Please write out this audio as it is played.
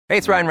Hey,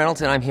 it's Ryan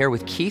Reynolds, and I'm here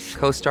with Keith,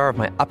 co-star of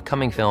my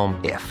upcoming film,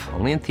 If,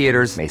 only in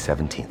theaters May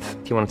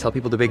 17th. Do you want to tell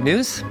people the big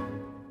news?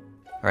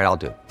 All right, I'll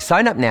do it.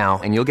 Sign up now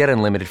and you'll get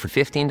unlimited for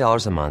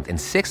 $15 a month and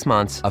 6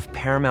 months of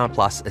Paramount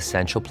Plus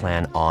Essential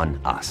Plan on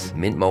us.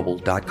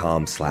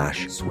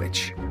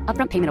 MintMobile.com/switch.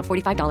 Upfront payment of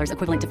 $45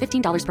 equivalent to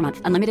 $15 per month.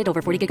 Unlimited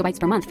over 40 gigabytes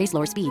per month. Face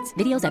lower speeds.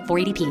 Videos at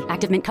 480p.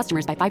 Active Mint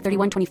customers by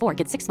 531.24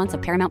 get 6 months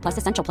of Paramount Plus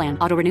Essential Plan.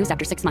 Auto renews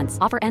after 6 months.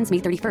 Offer ends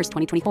May 31st,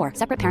 2024.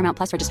 Separate Paramount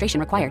Plus registration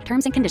required.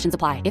 Terms and conditions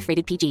apply if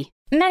rated PG.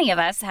 Many of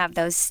us have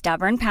those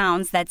stubborn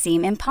pounds that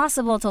seem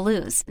impossible to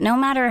lose, no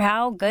matter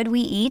how good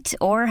we eat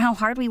or how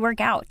hard we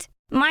work out.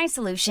 My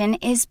solution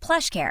is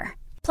PlushCare.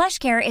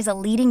 PlushCare is a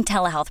leading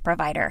telehealth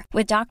provider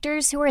with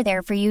doctors who are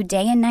there for you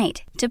day and night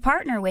to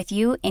partner with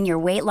you in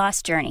your weight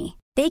loss journey.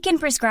 They can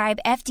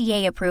prescribe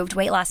FDA-approved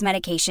weight loss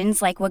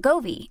medications like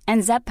Wegovy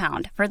and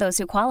Zepbound for those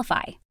who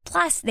qualify.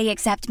 Plus, they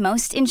accept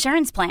most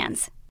insurance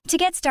plans. To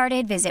get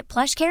started, visit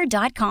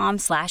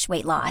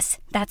plushcare.com/weightloss.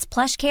 That's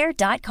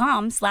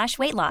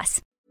plushcare.com/weightloss.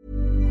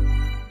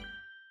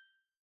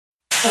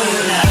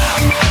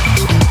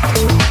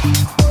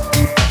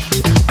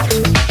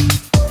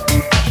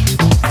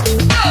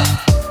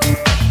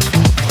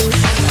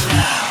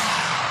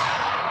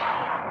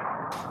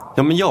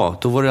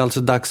 Då var det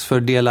alltså dags för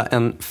dela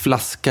en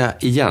flaska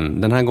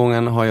igen. Den här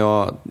gången har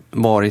jag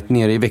varit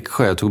nere i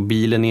Växjö. Jag tog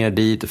bilen ner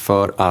dit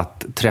för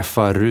att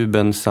träffa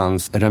Ruben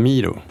Sanz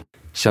Ramiro.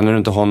 Känner du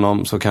inte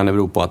honom så kan det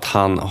bero på att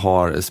han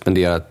har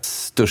spenderat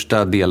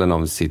största delen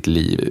av sitt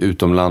liv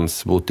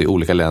utomlands, bott i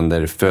olika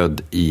länder,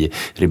 född i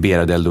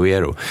Ribera del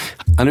Duero.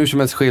 Han är som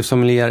helst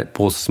chefsommelier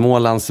på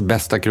Smålands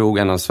bästa krog,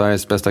 en av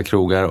Sveriges bästa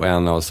krogar och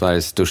en av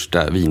Sveriges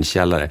största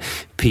vinkällare,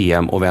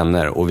 PM och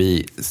vänner. Och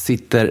vi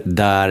sitter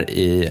där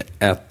i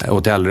ett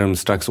hotellrum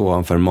strax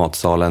ovanför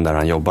matsalen där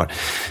han jobbar.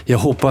 Jag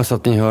hoppas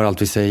att ni hör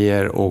allt vi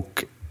säger,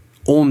 och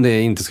om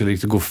det inte skulle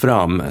riktigt gå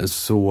fram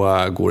så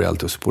går det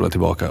alltid att spola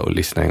tillbaka och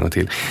lyssna en gång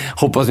till.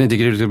 Hoppas ni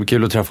tycker det blir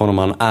kul att träffa honom.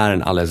 Han är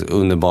en alldeles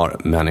underbar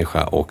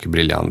människa och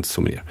briljant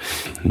sommelier.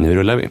 Nu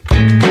rullar vi.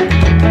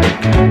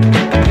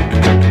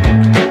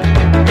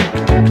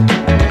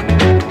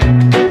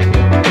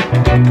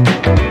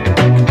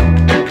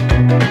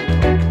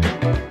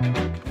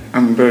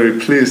 I'm very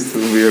pleased to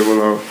be able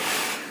to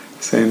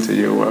say to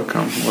you,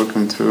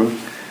 welcome to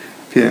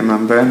PM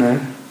and Banner.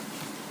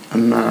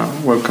 And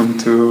welcome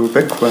to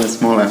Växjö,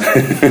 Småland.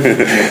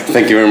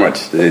 Thank you very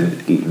much.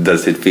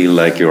 Does it feel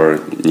like your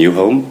new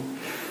home?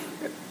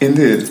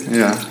 Indeed,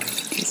 yeah.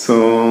 So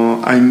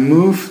I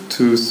moved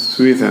to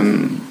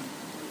Sweden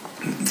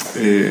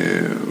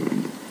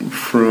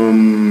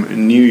from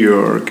New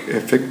York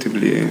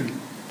effectively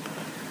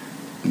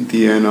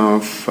the end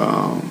of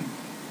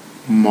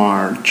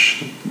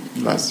March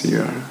last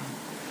year.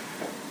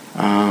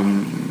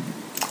 And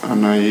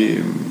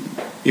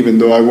even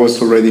though I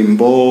was already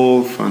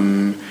involved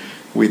and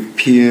with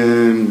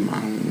PM,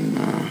 and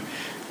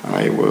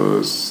I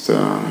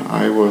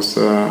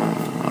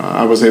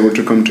was able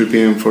to come to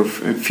PM for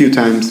a few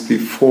times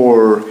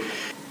before.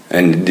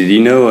 And did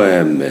you know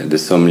the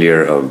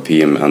sommelier of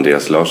PM,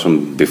 Andreas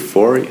Larsson,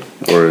 before,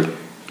 or?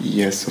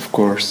 Yes, of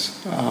course.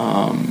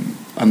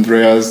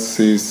 Andreas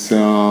is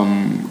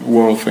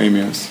world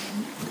famous,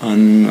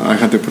 and I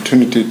had the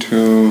opportunity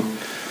to.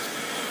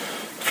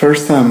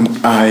 First time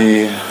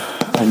I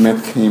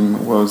met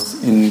him was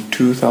in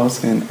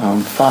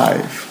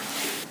 2005.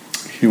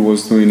 He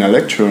was doing a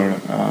lecture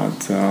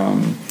at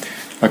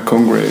a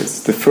congress,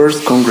 the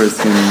first congress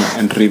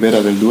in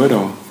Ribera del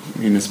Duero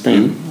in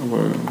Spain,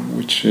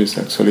 which is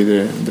actually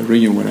the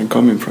region where I'm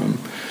coming from.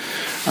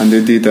 And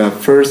they did a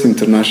first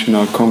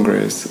international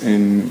congress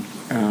in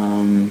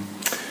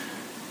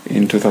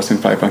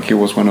 2005, and he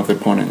was one of the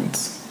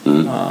opponents.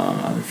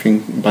 I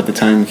think by the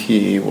time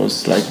he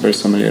was like best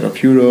sommelier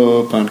of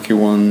Europe, and he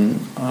won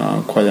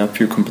quite a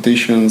few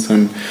competitions,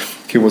 and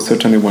he was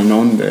certainly well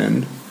known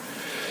then.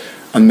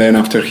 And then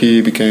after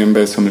he became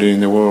best sommelier in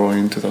the world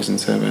in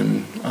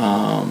 2007,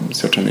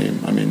 certainly,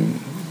 I mean,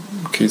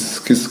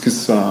 he's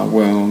a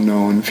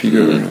well-known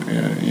figure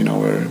in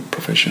our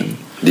profession.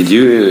 Did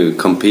you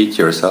compete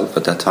yourself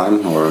at that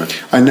time, or?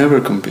 I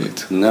never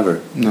compete. Never?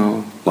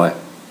 No. Why?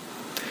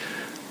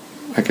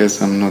 I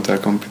guess I'm not a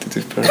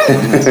competitive person,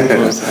 I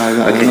suppose.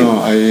 I don't know.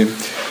 I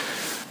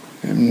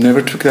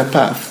never took that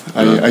path.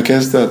 I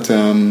guess that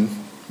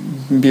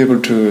be able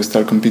to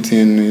start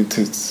competing,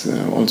 it's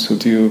also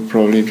due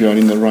probably if you are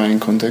in the right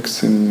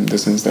context, in the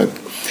sense that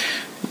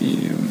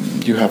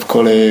you have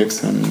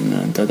colleagues and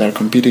that are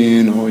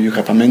competing, or you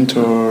have a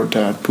mentor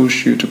that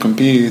push you to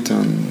compete,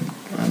 and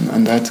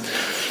that.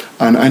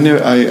 And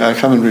I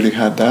haven't really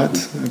had that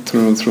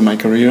through my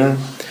career.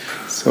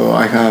 So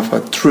I have a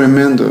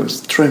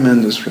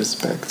tremendous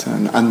respect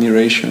and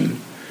admiration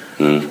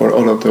for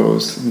all of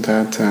those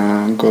that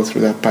go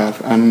through that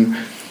path. And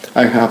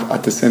I have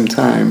at the same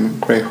time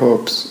great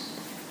hopes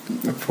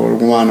for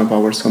one of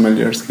our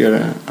sommeliers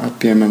here at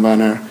PM and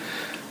Banner,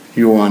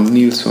 Johan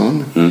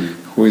Nilsson,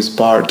 who is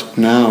part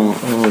now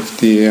of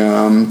the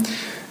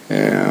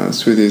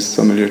Swedish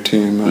sommelier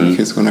team, and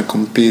he's going to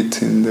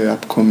compete in the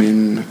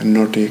upcoming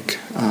Nordic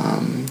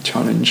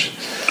challenge.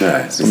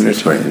 Yeah,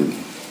 he's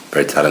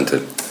very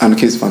talented. And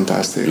he's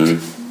fantastic.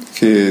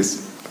 He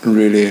is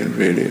really,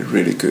 really,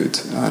 really good.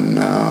 And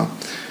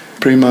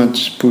pretty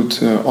much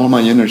put all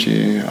my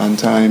energy and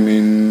time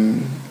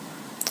in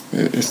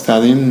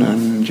studying,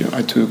 and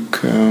I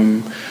took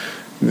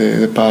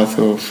the path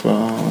of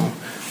a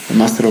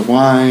Master of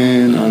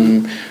Wine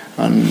and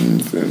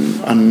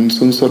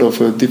some sort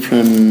of a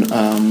different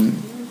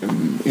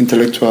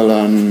intellectual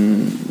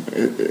and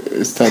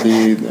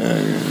study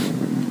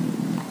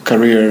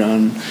career,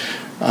 and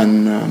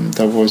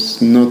that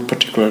was not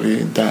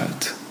particularly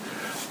that.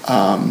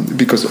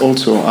 Because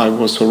also I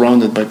was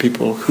surrounded by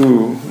people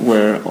who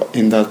were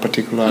in that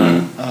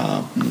particular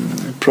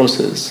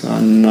process,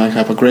 and I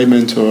have a great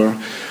mentor.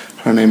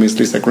 Her name is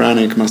Lisa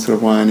Granick, Master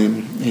of Wine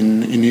in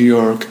New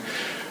York.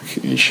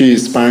 She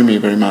inspired me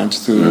very much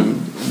to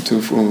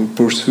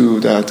pursue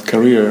that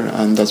career,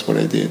 and that's what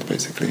I did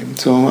basically.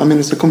 So I mean,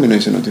 it's a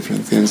combination of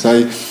different things.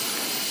 I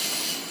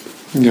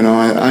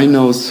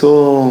know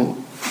so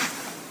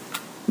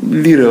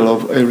little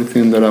of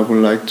everything that I would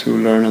like to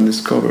learn and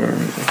discover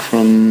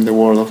from the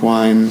world of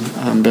wine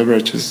and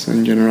beverages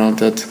in general,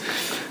 that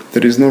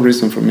there is no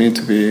reason for me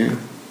to be,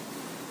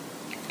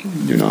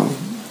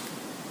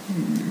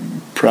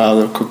 proud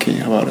or cocky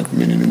about it,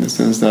 meaning in the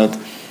sense that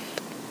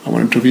I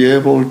wanted to be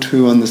able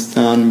to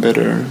understand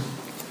better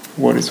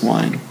what is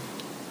wine.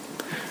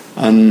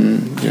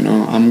 And,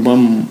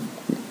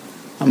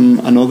 I'm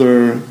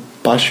another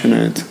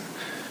passionate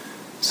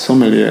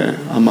sommelier.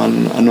 I'm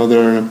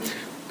another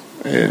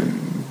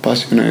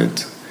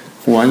passionate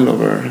wine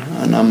lover,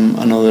 and I'm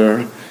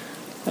another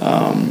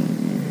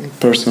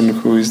person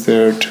who is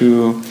there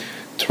to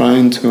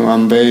trying to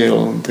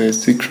unveil the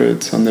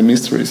secrets and the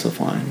mysteries of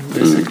wine.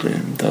 Basically,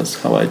 that's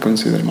how I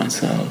consider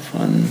myself,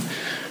 and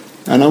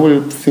I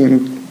will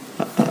think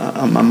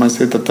I must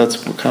say that that's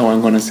how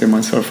I'm going to see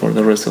myself for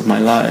the rest of my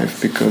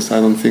life, because I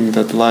don't think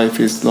that life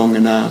is long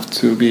enough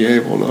to be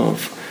able to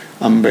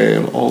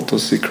unveil all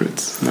those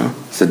secrets. No?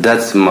 So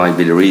that might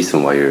be the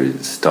reason why you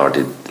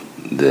started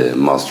the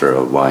Master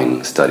of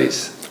Wine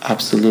studies.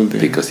 Absolutely.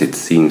 Because it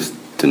seems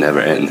to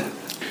never end.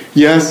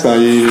 Yes, I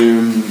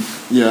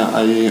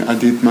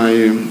did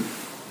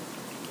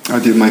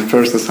my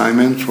first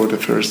assignment for the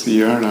first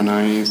year, and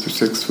I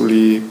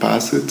successfully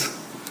passed it.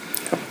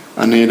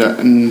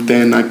 And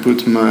then I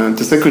put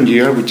the second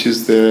year, which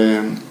is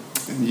the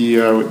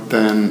year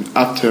then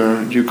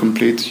after you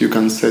complete, you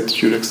can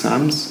set your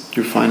exams,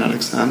 your final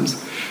exams.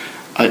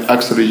 I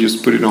actually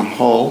just put it on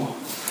hold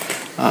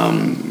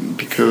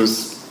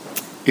because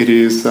it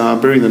is a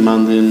very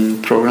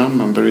demanding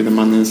program and very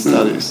demanding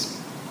studies.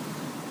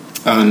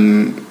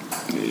 And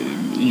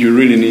you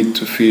really need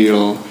to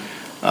feel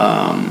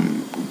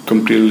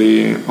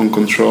completely on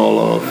control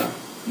of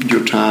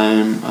your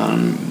time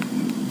and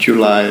your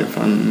life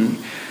and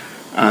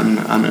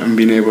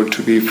being able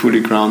to be fully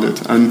grounded.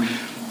 And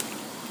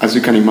as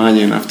you can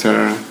imagine,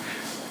 after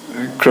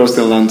cross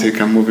the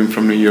Atlantic and moving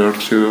from New York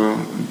to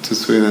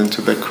Sweden,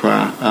 to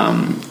Växjö,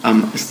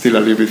 I'm still a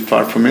little bit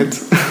far from it.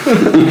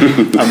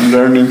 I'm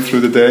learning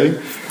through the day.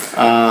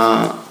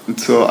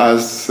 So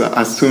as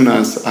soon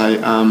as I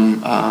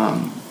am,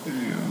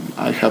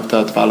 I have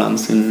that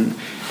balance in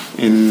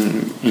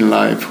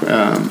life,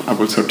 I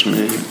will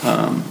certainly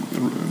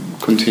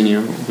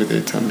continue with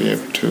it and be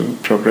able to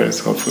progress,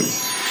 hopefully.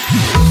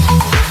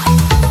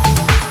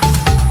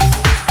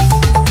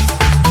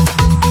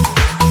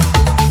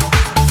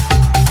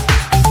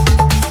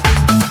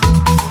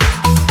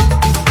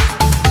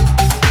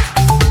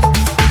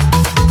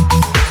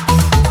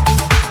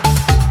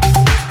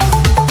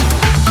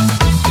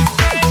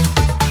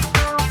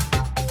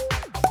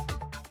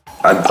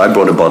 I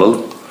brought a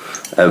bottle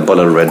of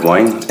red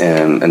wine,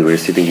 and we're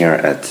sitting here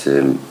at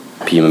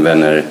PM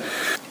Vänner.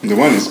 The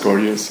wine is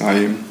gorgeous.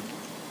 I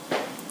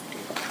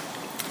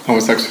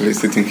was actually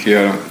sitting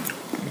here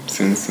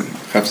since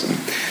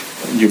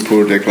you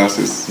poured the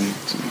glasses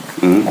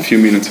a few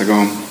minutes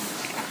ago.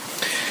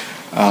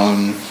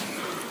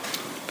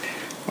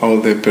 All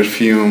the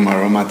perfume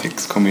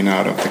aromatics coming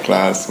out of the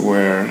glass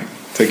were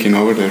taking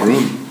over the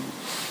room.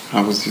 I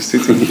was just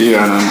sitting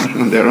here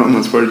and the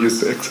aromas were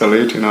just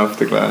exhalating out of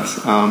the glass.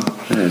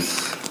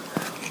 Yes.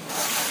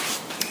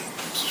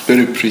 It's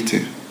very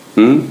pretty.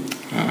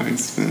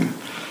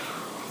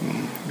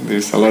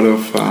 There's a lot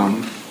of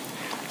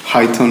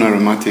high tone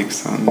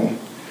aromatics and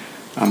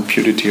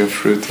purity of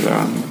fruit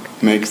that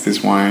makes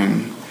this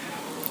wine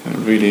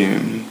really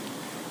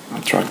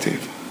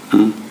attractive.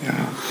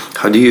 Yeah.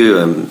 How do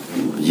you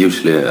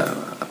usually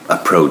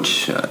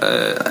approach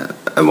a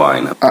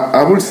wine?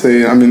 I would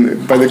say, I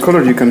mean, by the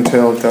color you can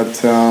tell that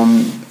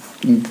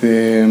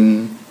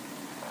the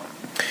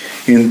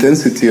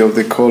intensity of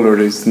the color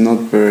is not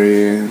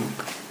very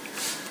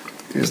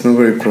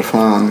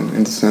profound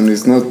in the sense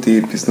it's not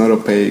deep, it's not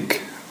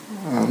opaque.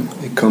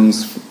 It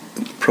comes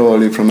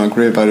probably from a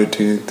grape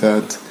variety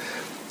that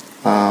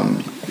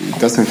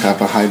doesn't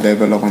have a high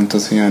level of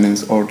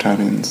anthocyanins or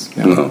tannins.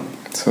 Yeah. No.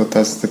 So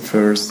that's the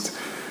first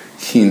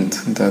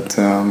hint that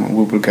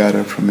we will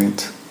gather from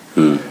it.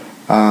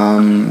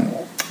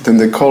 Then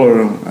the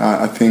color,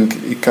 I think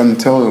it can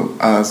tell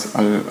us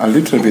a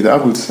little bit. I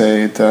would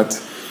say that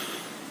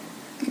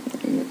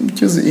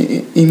just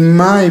it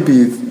might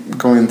be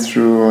going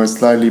through a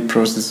slightly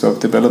process of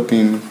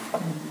developing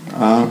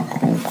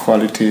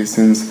quality,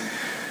 since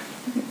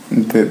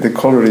the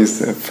color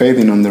is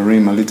fading on the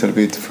rim a little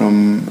bit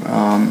from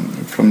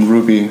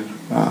ruby,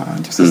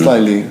 just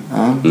slightly.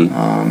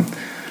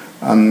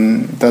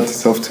 And that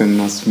is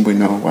often, as we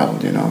know well,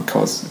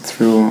 caused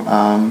through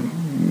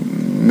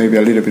maybe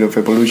a little bit of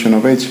evolution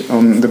of age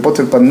on the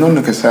bottle, but not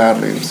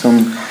necessarily.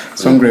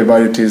 Some grape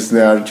varieties,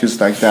 they are just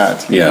like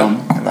that,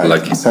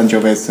 like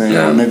Sangiovese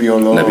or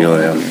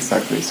Nebbiolo.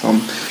 Exactly. So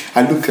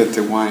I look at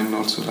the wine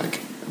also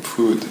like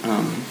food,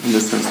 in the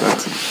sense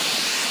that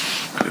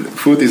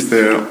food is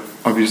there,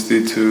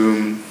 obviously,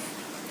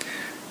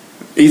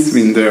 it's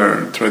been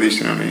there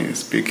traditionally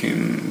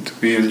speaking to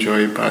be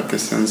enjoyed by the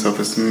sense of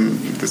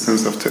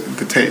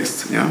the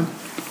taste,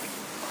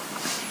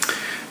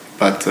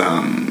 But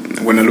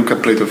when I look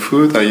at plate of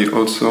food, I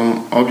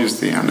also,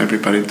 obviously, and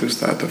everybody does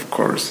that, of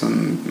course,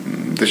 and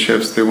the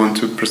chefs, they want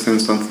to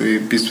present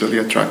something visually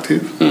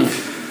attractive.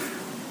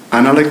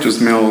 And I like to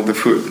smell the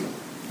food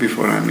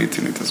before I'm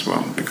eating it as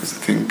well, because I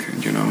think,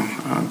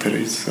 there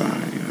is,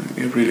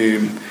 it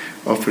really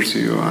offers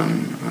you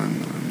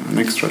an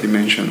extra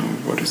dimension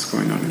of what is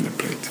going on in the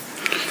plate.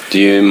 Do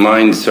you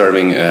mind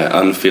serving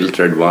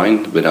unfiltered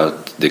wine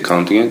without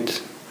decanting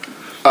it?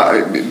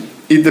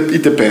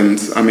 It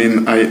depends. I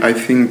mean, I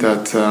think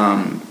that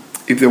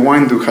if the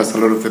wine has a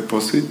lot of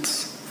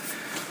deposits,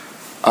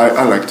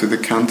 I like to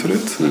decant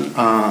it.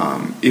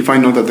 If I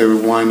know that the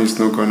wine is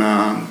not going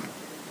to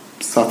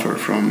suffer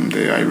from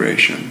the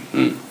aeration.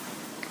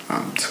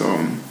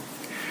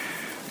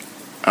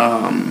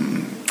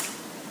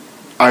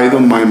 I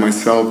don't mind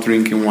myself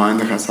drinking wine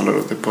that has a lot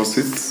of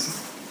deposits.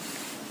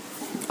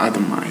 I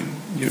don't mind,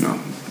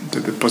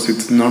 the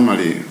deposits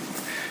normally,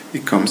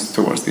 it comes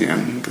towards the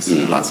end, this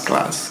last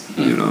glass,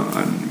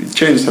 and it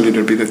changes a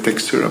little bit the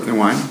texture of the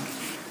wine.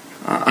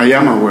 I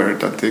am aware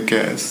that the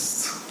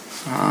guests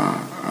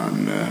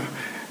and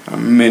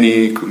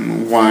many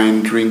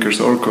wine drinkers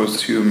or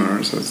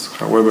consumers, as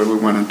however we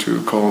wanted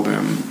to call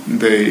them,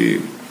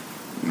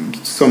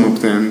 some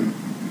of them,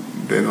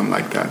 they don't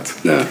like that.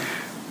 No.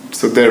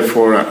 So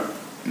therefore,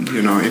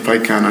 if I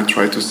can, I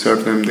try to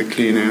serve them the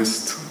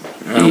cleanest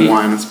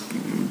wine as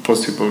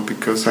possible,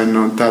 because I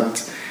know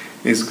that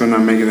is going to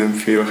make them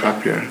feel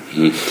happier.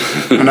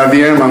 And at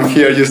the end, I'm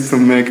here just to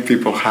make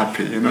people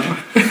happy,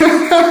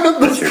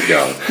 That's your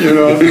job.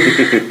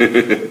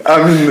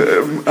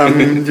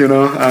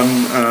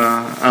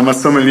 I'm a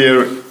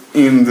sommelier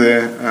in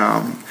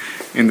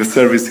the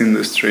service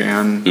industry,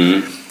 and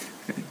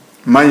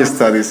my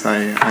studies,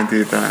 I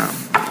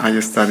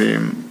study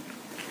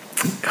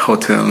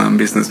hotel and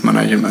business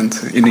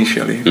management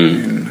initially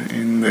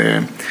in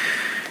the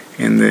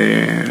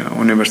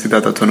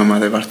Universitat Autónoma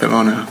de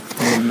Barcelona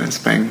in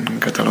Spain, in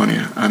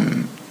Catalonia.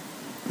 And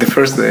the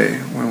first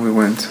day when we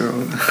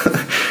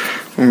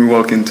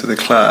walked into the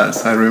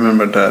class, I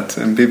remember that,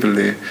 and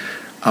vividly,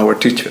 our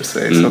teacher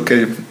says,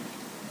 "Okay,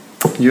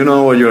 you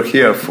know what you're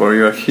here for.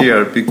 You're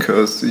here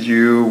because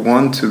you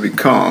want to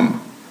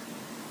become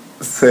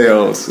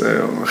sales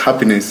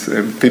happiness,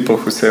 people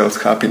who sales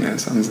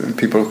happiness, and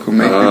people who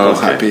make people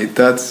happy.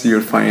 That's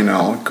your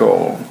final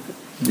goal,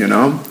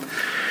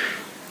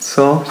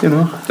 So,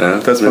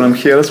 that's what I'm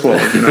here as well,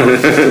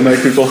 just to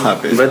make people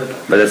happy."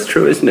 But that's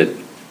true, isn't it?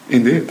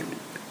 Indeed.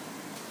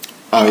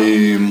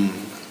 I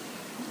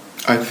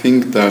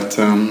think that.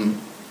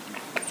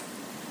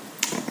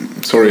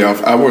 Sorry,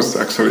 I was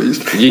actually.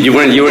 You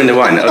were in the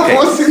wine. Okay. I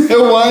was in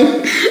the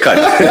wine. Cut.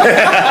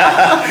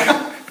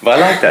 But I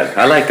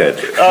like that.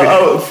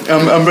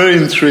 I'm very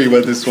intrigued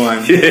by this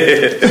wine.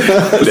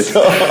 That's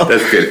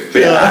good.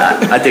 But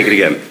I take it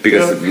again,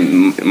 because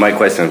my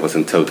question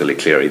wasn't totally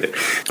clear either.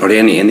 Are there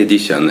any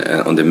addition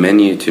on the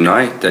menu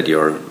tonight that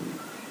you're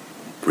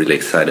really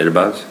excited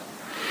about?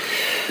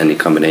 Any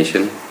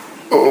combination?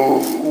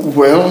 All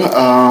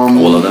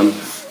of them?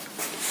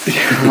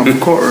 Yeah, of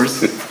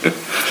course.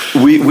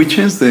 we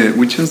change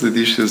the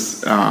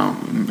dishes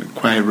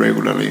quite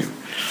regularly.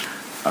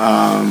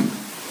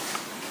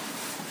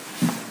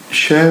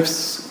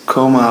 Chefs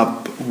come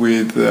up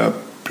with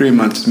pretty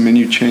much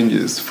menu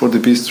changes for the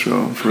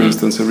bistro, for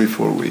instance, every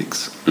 4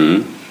 weeks.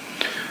 And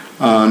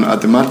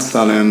at the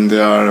Matsalen,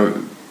 there are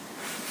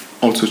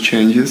also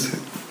changes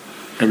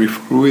every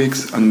 4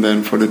 weeks, and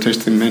then for the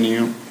tasting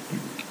menu,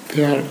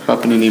 they are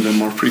happening even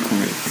more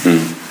frequently.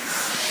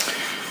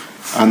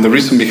 And the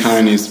reason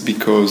behind is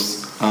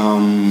because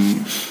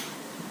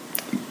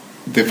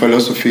the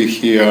philosophy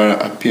here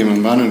at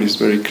PM & Banner is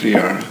very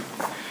clear,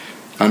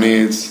 and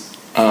it's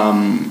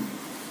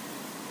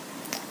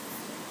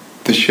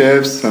the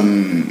chefs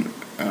and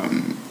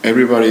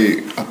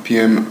everybody at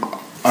PM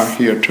are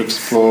here to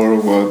explore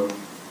what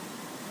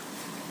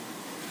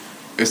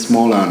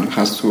Småland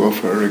has to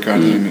offer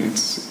regarding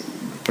its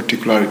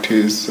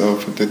particularities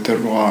of the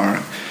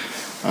terroir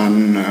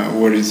and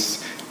what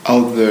is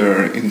out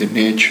there in the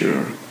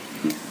nature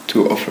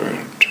to offer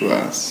to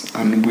us.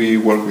 And we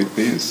work with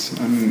this,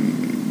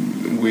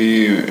 and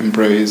we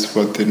embrace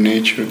what the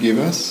nature gives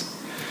us.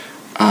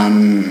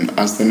 And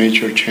as the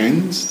nature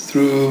changes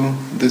through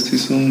the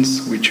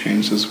seasons, we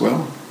change as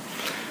well.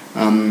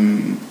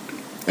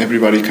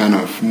 Everybody kind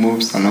of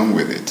moves along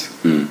with it.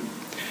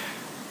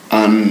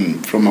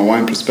 And from a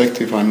wine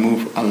perspective, I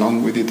move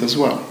along with it as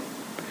well.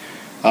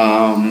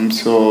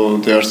 So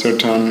there are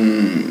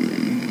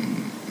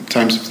certain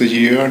times of the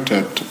year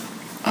that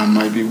I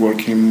might be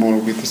working more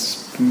with a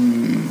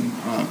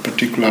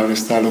particular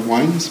style of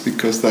wines,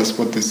 because that's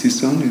what the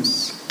season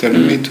is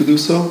telling me to do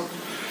so.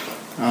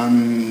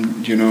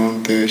 And, you know,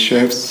 the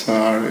chefs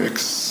are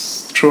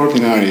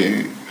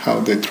extraordinary how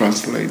they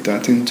translate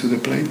that into the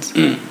plates.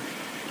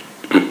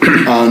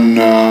 And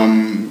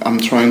I'm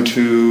trying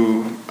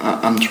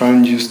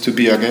just to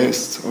be a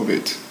guest of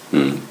it.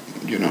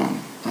 You know,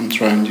 I'm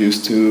trying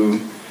just to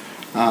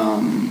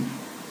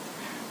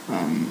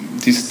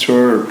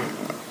disturb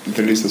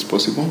the least as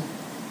possible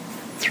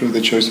through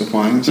the choice of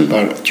wines,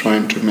 but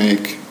trying to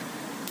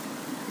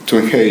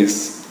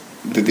enhance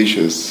the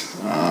dishes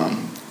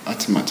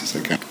as much as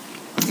I can.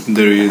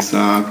 There is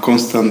a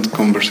constant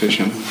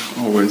conversation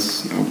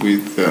always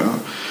with the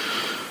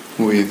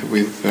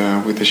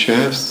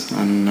chefs,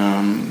 and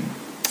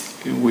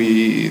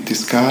we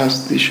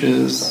discuss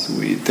dishes,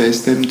 we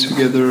taste them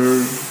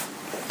together,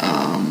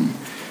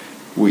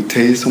 we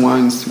taste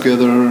wines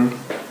together.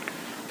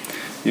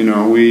 You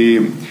know,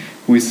 we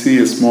see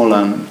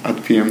Småland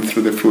at PM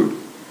through the food,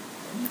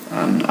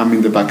 and I'm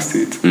in the back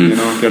seat. You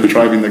know, they're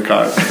driving the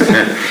car.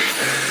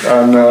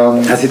 And,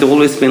 has it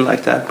always been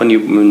like that when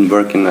you've been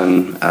working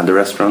in other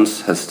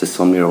restaurants? Has the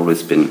sommelier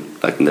always been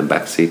like in the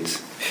back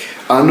seat?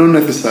 Not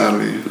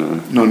necessarily.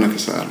 Not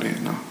necessarily,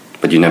 no.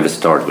 But you never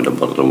start with a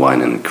bottle of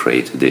wine and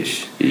create a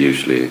dish. You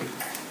usually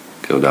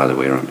go the other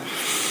way around.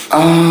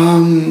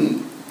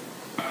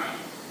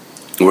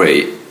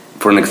 Right.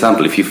 For an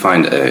example, if you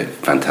find a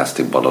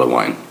fantastic bottle of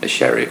wine, a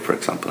sherry, for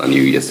example, and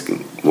you just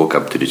walk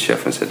up to the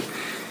chef and said,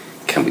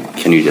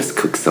 "Can you just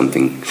cook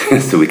something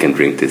so we can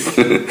drink this?"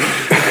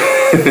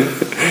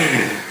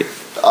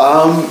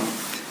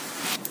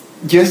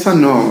 Yes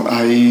and no.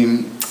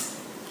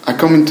 I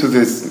come into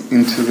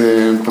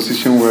the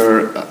position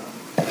where,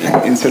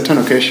 in certain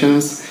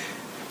occasions,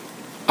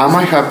 I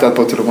might have that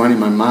bottle of wine in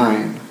my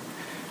mind,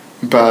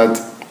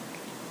 but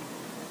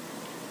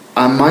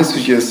I might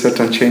suggest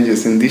certain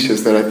changes in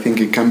dishes that I think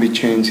it can be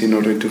changed in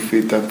order to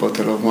fit that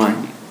bottle of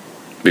wine.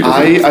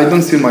 I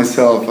don't see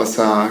myself as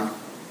I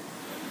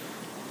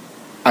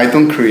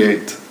don't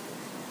create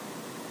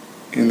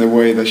in the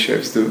way that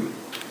chefs do.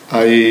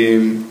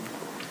 I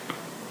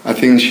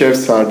think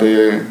chefs are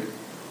the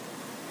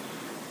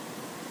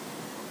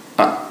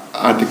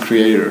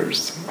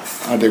creators,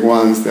 are the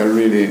ones that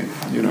really,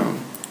 you know,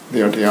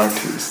 they are the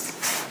artists.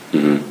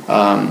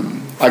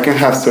 I can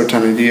have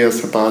certain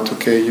ideas about,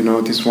 okay, you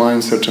know, this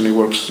wine certainly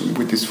works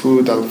with this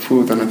food,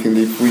 and I think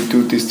if we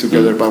do this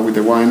together, but with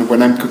the wine,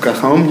 when I'm cook at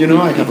home, you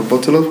know, I have a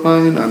bottle of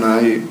wine and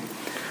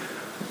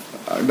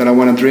that I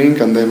want to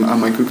drink, and then I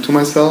might cook to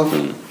myself.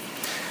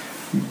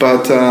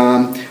 But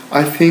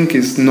I think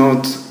it's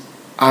not.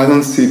 I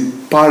don't see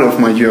part of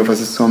my job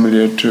as a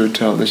sommelier to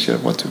tell the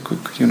chef what to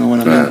cook. You know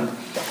what I mean?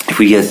 If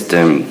we just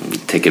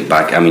take it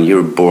back, I mean, you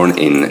were born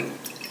in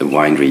a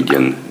wine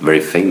region, very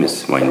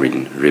famous wine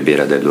region,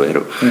 Ribera del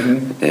Duero.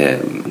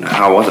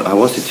 How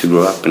was it to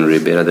grow up in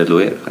Ribera del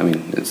Duero? I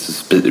mean,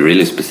 it's a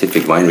really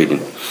specific wine region.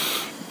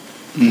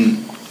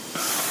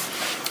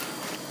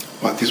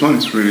 Well, this one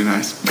is really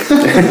nice.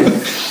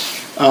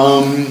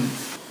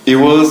 It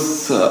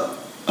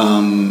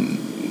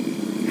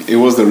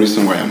was the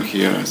reason why I'm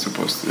here, I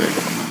suppose, today.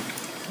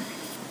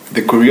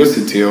 The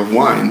curiosity of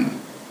wine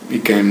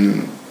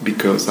became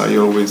because I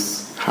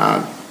always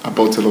had a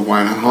bottle of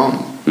wine at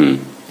home.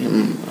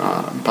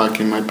 Back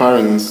in my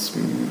parents.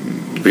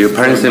 Were your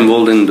parents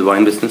involved in the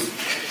wine business?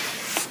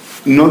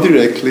 Not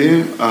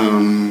directly.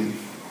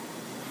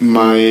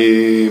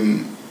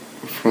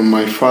 From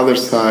my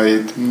father's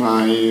side,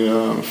 my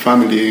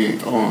family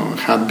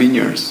had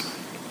vineyards,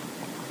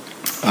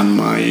 and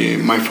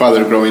my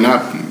father, growing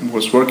up,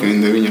 was working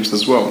in the vineyards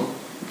as well,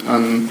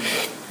 and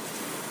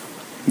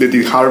they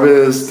did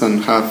harvest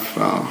and have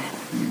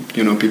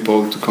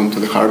people to come to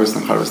the harvest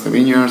and harvest the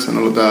vineyards and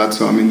all of that.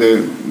 So I mean,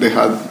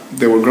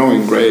 they were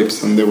growing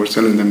grapes and they were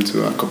selling them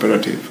to a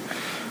cooperative.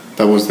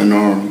 That was the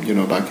norm, you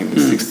know, back in the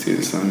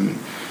 60s, and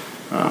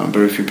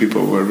very few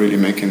people were really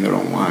making their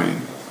own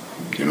wine.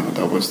 You know,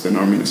 that was the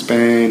norm in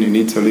Spain, in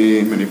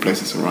Italy, many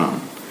places around.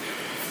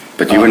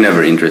 But you were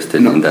never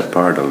interested in that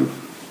part of?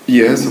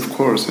 Yes, of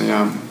course, I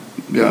am.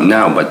 Yeah.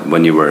 Now, but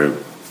when you were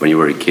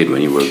a kid,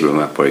 when you were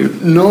growing up, were you?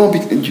 No,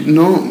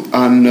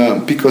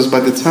 and because by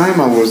the time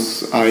I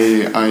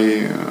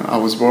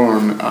was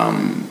born,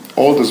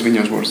 all those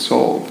vineyards were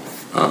sold.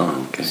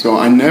 Oh, okay. So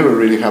I never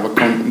really have a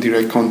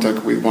direct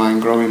contact with wine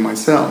growing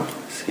myself.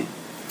 I see.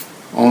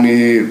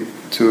 Only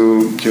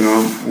to,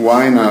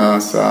 wine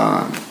as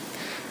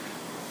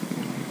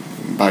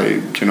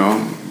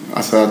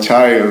as a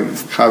child,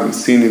 have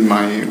seen in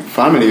my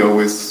family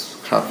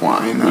always have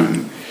wine,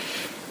 and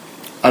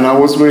I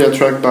was very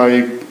attracted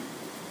by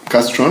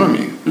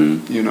gastronomy.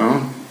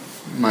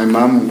 My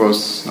mom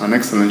was an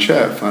excellent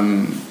chef,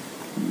 and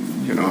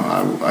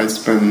I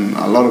spent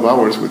a lot of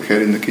hours with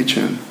her in the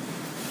kitchen,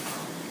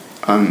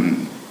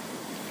 and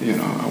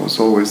I was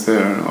always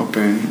there,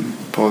 opening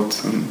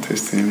pots and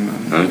tasting,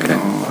 and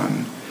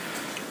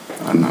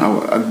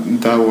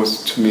that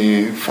was to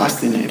me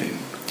fascinating.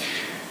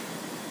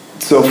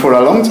 So for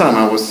a long time,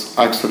 I was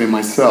actually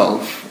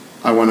myself.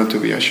 I wanted to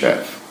be a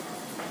chef.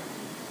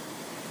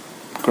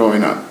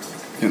 Growing up,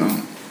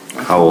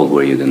 How old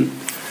were you then?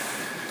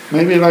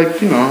 Maybe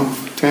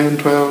 10,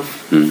 12,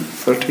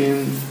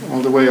 13,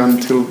 all the way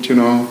until,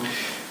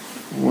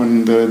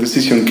 when the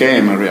decision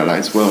came, I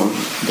realized, well,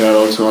 there are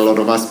also a lot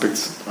of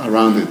aspects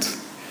around it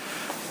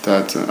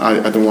that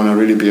I don't want to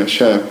really be a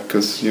chef,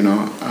 because,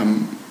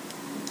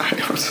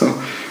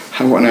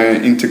 I want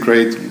to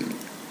integrate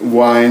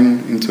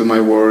wine into my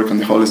work and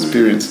the whole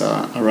experience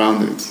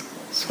around it.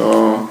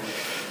 So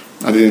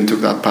I didn't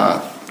take that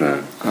path.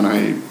 And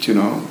I,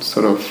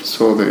 sort of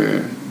saw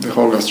the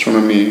whole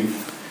gastronomy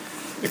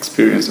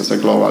experience as a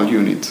global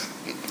unit.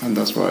 And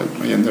that's why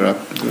I ended up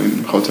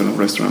doing hotel and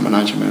restaurant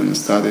management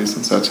studies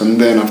and such. And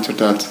then after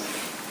that,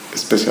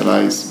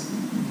 specialized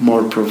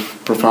more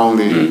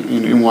profoundly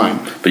in wine.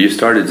 But you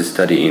started to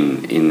study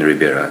in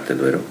Ribera del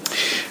Duero?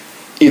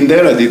 In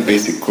there I did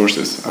basic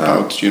courses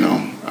about,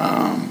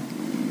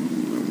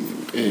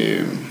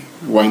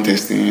 wine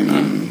tasting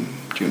and,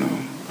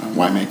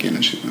 winemaking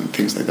and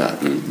things like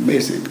that.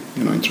 Basic,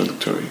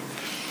 introductory.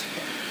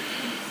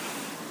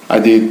 I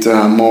did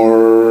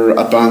more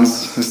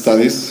advanced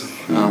studies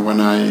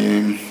when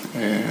I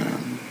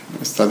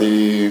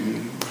studied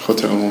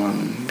hotel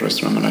and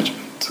restaurant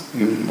management.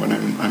 When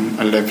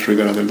I left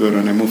Ribera del Duero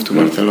and I moved to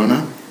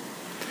Barcelona,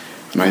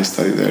 and I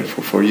studied there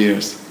for 4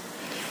 years.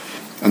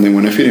 And then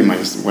when I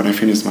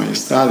finished my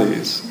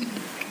studies,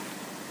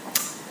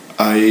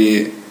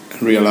 I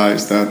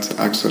realized that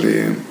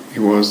actually it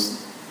was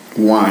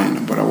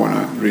wine, but I want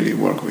to really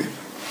work with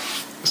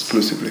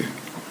exclusively,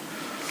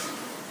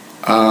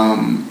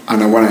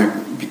 and I want to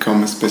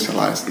become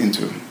specialized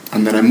into.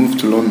 And then I moved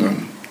to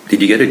London.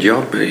 Did you get a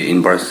job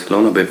in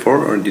Barcelona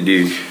before, or did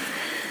you?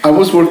 I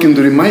was working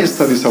during my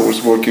studies. I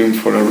was working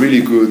for a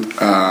really good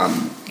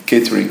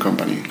catering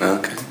company.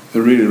 Okay.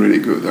 Really, really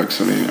good,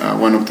 actually.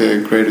 One of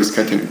the greatest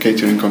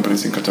catering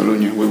companies in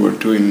Catalonia. We were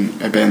doing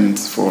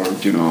events for,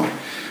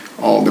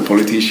 all the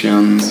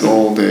politicians,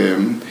 all the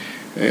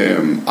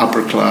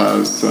upper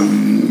class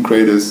and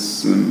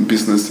greatest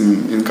business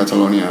in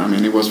Catalonia. I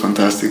mean, it was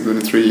fantastic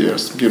during 3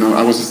 years.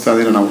 I was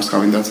studying and I was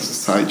having that as a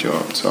side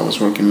job. So I was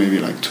working maybe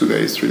 2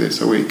 days, 3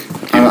 days a week.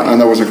 And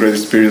that was a great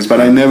experience. But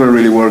I never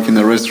really worked in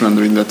a restaurant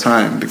during that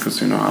time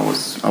because,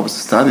 I was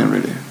studying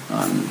really.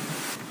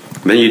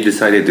 Then you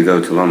decided to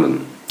go to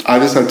London. I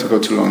decided to go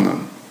to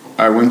London.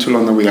 I went to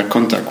London with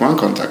one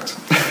contact.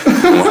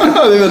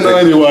 I didn't know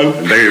anyone. A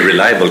very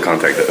reliable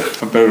contact,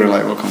 though. A very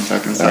reliable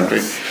contact,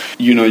 exactly.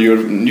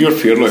 You're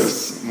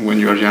fearless when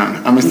you're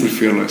young. I'm still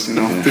fearless, I'm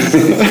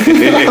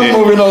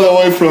moving all the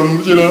way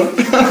from,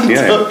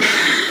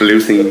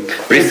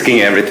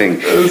 risking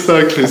everything.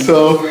 Exactly.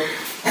 So,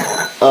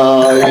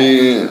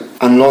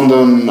 and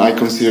London I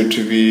consider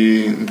to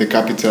be the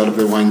capital of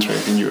the wine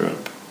trade in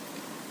Europe.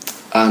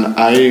 And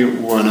I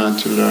wanted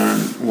to learn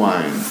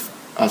wine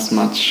as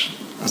much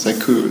as I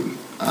could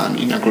and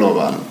in a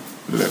global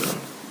level.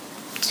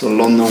 So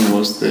London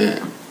was the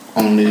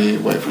only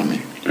way for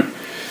me.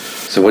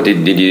 So what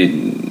did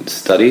you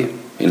study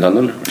in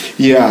London?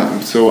 Yeah,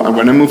 so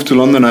when I moved to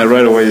London, I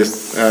right away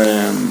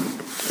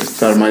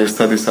started my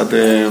studies at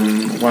the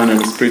Wine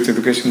and Spirits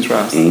Education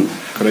Trust.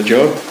 Got a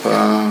job.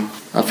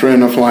 A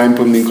friend of mine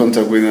put me in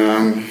contact with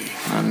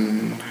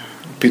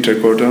Peter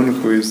Gordon,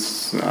 who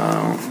is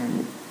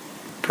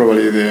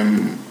probably the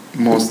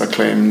most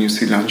acclaimed New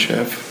Zealand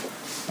chef,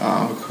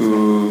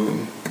 who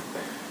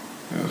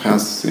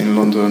has in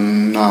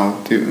London now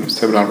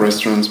several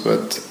restaurants,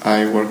 but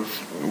I work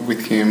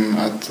with him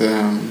at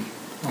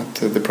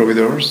the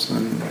Providors,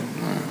 and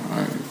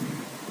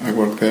I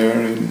work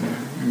there in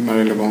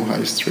Marylebone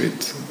High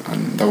Street,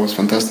 and that was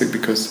fantastic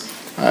because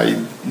I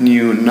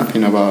knew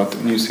nothing about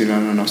New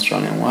Zealand and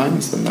Australian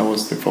wines, and that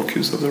was the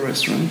focus of the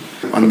restaurant.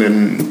 And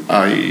then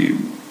I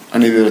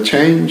needed a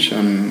change,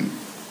 and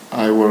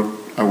I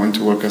went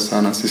to work as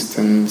an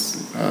assistant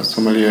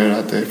sommelier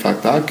at the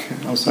Fat Duck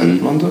outside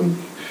of London.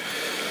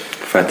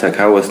 Fat Duck,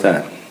 how was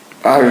that?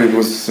 It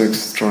was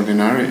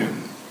extraordinary.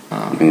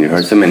 You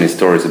heard so many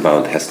stories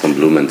about Heston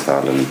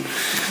Blumenthal, and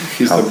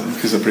he's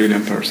a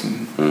brilliant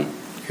person.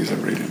 He's a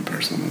brilliant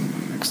person,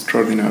 an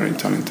extraordinary,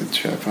 talented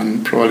chef,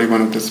 and probably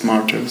one of the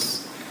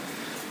smartest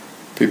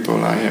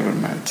people I ever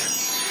met.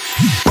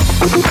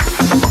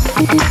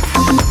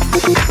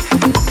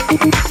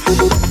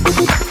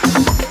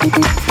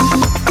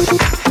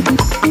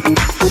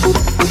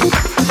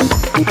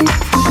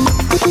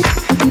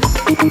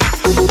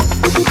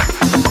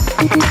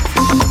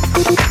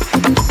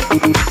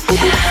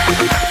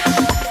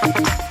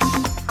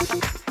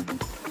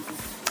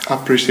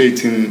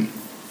 appreciating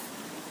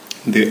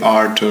the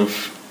art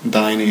of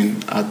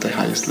dining at the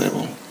highest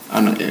level.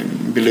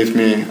 And believe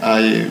me,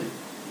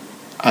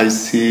 I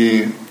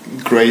see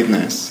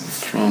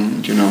greatness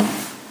from,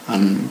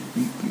 and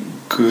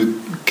good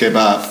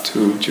kebab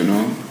to,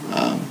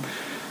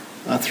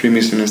 3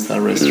 Michelin star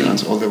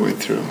restaurants all the way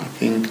through. I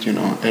think,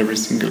 every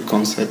single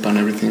concept and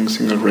every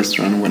single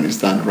restaurant, when it's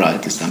done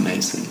right, is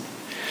amazing.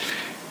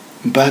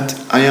 But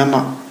I'm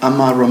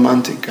a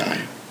romantic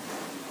guy,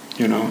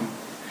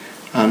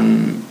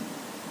 and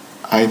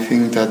I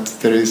think that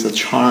there is a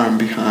charm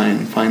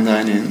behind fine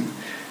dining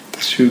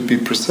that should be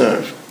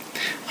preserved,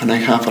 and I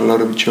have a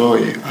lot of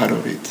joy out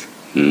of it.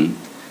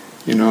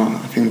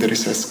 I think there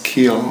is a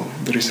skill,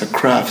 there is a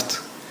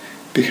craft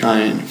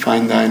behind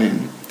fine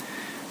dining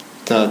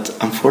that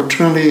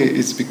unfortunately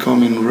is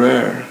becoming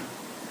rare,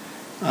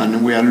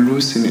 and we are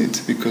losing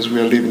it because we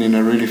are living in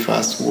a really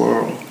fast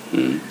world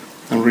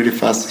and really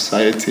fast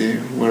society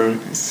where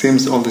it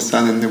seems all of a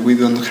sudden that we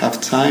don't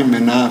have time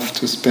enough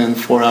to spend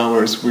 4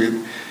 hours with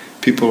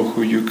people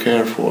who you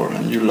care for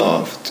and you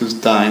love, to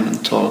dine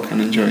and talk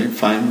and enjoy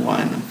fine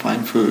wine and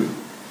fine food.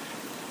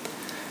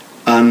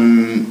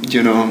 And,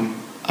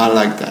 I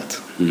like that.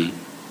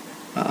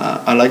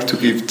 I like to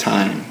give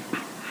time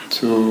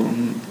to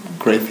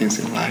great things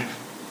in life.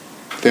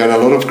 There are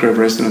a lot of great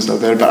restaurants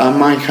out there, but I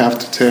might have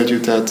to tell you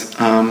that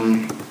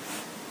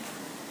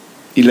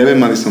 11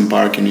 Madison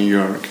Park in New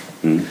York,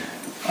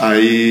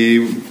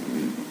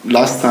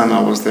 last time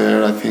I was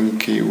there, I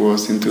think it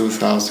was in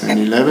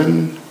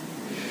 2011,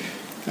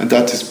 and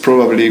that is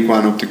probably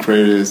one of the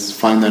greatest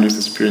fine dining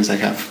experience I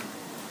have.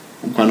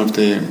 One of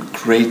the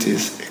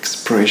greatest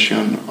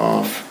expression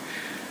of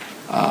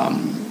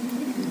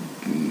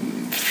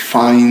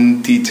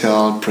fine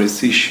detail,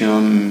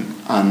 precision,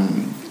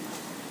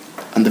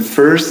 and the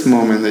first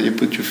moment that you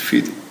put your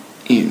feet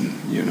in,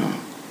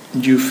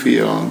 you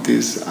feel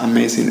this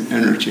amazing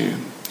energy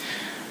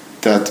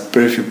that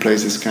very few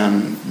places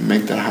can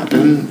make that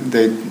happen.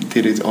 They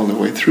did it all the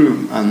way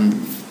through, and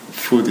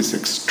food is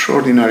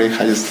extraordinary,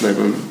 highest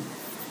level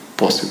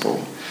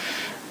possible,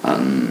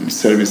 and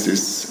service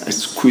is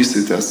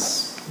exquisite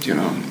as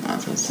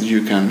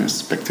you can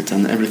expect it,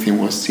 and everything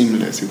was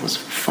seamless. It was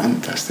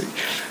fantastic.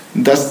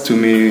 That's, to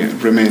me,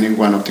 remaining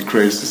one of the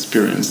greatest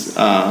experience.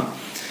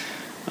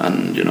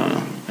 And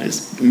it's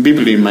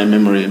vividly in my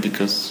memory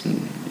because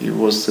it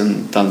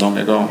wasn't that long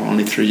ago,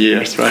 only 3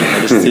 years, right?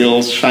 I was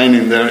still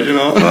shining there,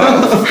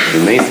 Wow,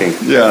 amazing.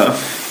 Yeah.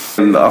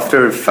 And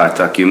after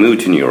Fatah, you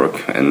moved to New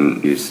York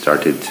and you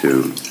started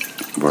to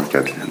work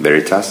at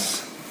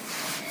Veritas.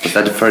 Was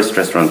that the first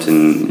restaurant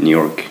in New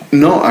York?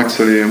 No,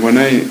 actually, when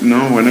I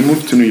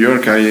moved to New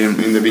York,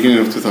 in the beginning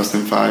of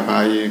 2005,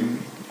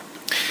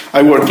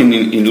 I worked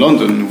in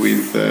London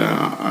with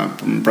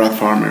Brad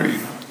Farmer,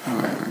 a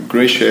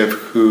great chef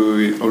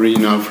who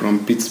original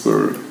from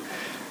Pittsburgh,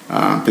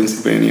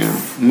 Pennsylvania,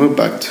 moved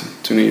back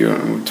to New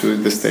York, to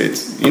the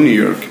States, in New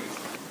York.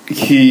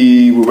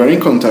 We were in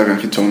contact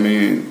and he told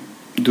me,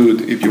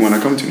 dude, if you want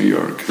to come to New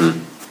York,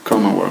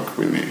 come and work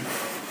with me.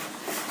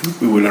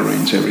 We will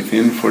arrange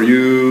everything for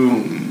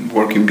you,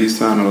 working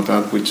visa and all of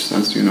that, which,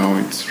 as you know,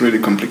 it's really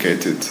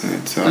complicated.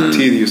 It's a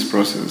tedious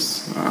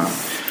process,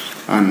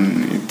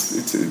 and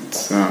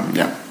it's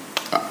yeah.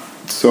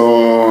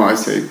 So I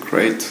say,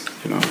 great,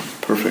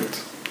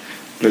 perfect.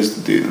 Let's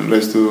do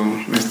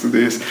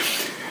this.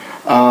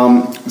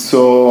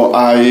 So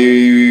I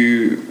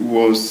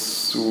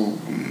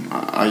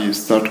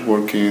started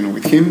working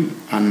with him,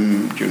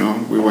 and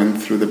we went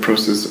through the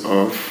process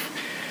of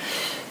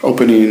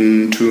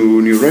opening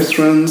 2 new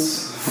restaurants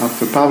at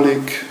the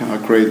public, a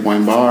great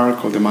wine bar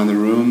called the Manor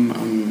Room,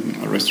 and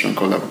a restaurant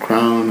called Apple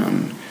Crown,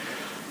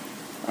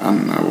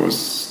 and I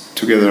was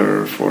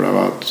together for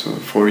about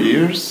 4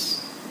 years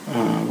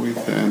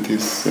with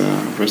this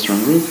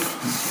restaurant group,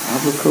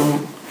 Abraco.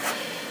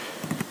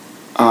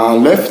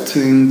 Left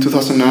in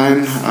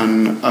 2009,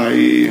 and I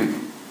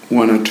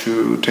wanted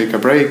to take a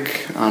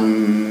break,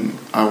 and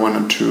I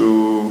wanted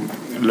to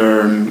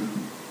learn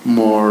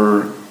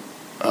more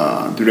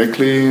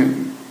directly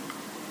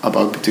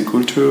about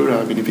viticulture,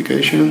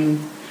 vinification,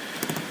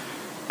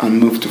 and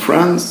moved to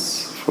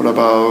France for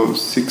about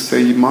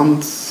 6-8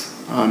 months,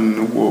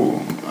 and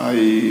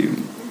I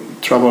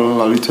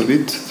traveled a little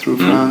bit through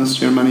France,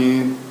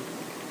 Germany,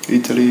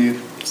 Italy,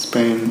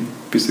 Spain,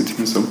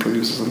 visiting some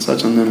producers and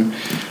such, and then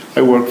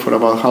I worked for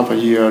about half a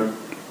year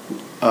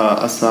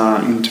as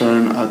an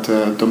intern at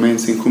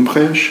Domaines in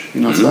Combrèche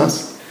in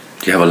Alsace.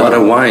 You have a lot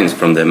of wines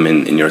from them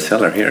in your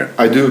cellar here.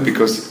 I do,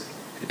 because...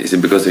 Is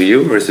it because of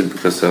you, or is it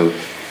because of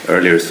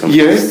earlier something?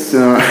 Yes,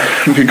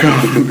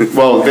 because,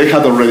 well, they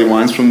had already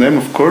wines from them,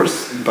 of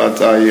course, but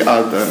I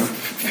add a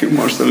few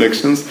more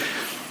selections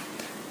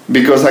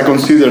because I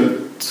consider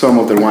some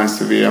of their wines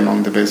to be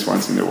among the best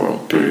wines in the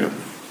world, period.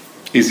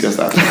 Easy as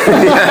that.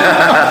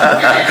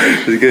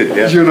 It's good,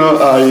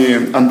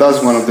 yeah. And that's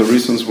one of the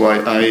reasons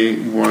why I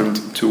want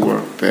to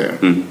work there.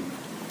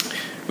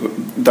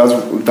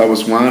 That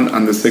was one,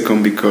 and the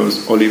second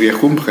because Olivier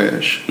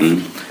Combrèche,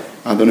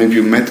 I don't know if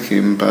you met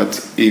him, but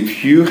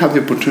if you have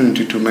the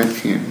opportunity to meet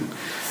him,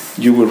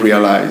 you will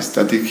realize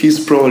that he's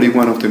probably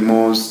one of the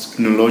most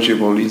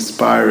knowledgeable,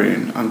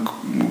 inspiring, and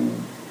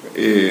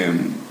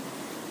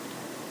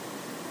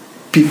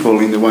people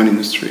in the wine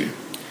industry.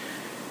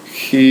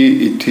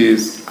 It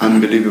is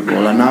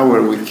unbelievable. An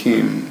hour with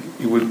him,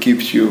 it will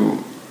give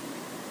you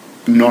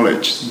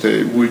knowledge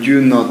that would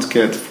you not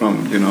get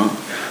from,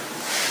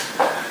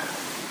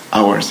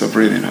 hours of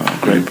reading a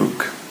great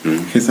book.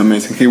 He's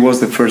amazing. He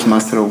was the first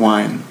master of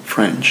wine,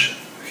 French.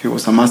 He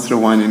was a master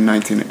of wine in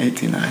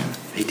 1989.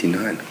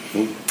 89.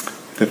 Ooh.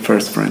 The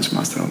first French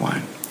master of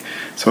wine.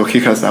 So he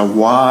has a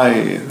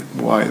wide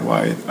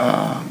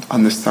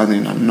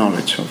understanding and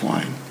knowledge of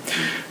wine.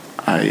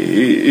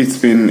 It is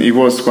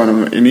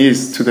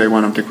today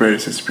one of the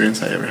greatest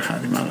experiences I ever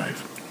had in my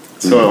life.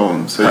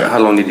 So yeah. How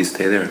long did you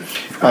stay there?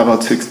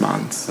 About 6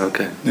 months.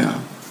 Okay. Yeah.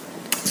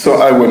 So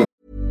I went.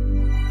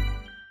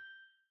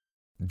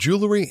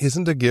 Jewelry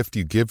isn't a gift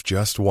you give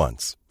just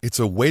once. It's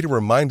a way to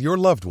remind your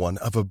loved one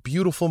of a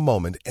beautiful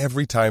moment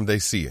every time they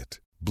see it.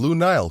 Blue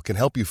Nile can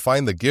help you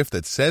find the gift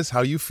that says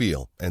how you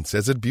feel and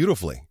says it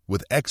beautifully,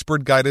 with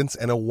expert guidance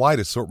and a wide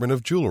assortment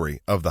of jewelry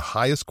of the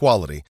highest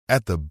quality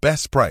at the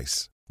best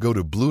price. Go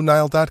to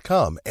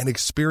BlueNile.com and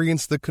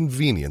experience the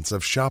convenience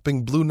of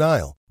shopping Blue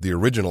Nile, the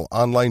original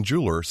online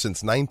jeweler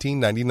since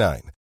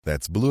 1999.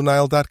 That's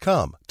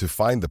BlueNile.com to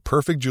find the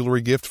perfect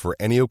jewelry gift for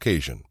any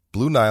occasion.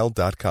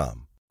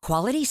 BlueNile.com.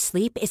 Quality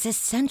sleep is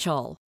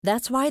essential.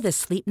 That's why the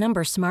Sleep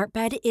Number Smart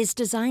Bed is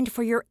designed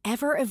for your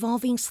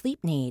ever-evolving sleep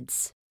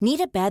needs. Need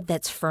a bed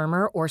that's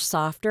firmer or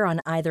softer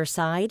on either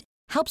side?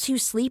 Helps you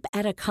sleep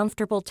at a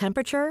comfortable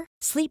temperature?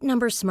 Sleep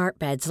Number Smart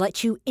Beds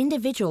let you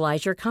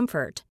individualize your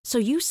comfort, so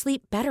you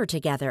sleep better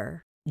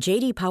together.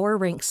 J.D. Power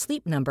ranks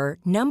Sleep Number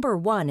number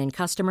 1 in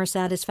customer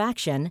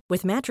satisfaction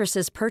with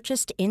mattresses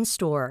purchased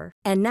in-store.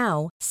 And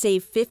now,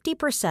 save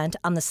 50%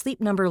 on the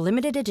Sleep Number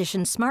Limited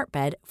Edition Smart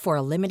Bed for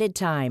a limited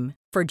time.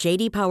 For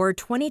J.D. Power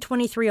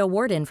 2023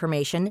 award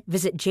information,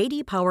 visit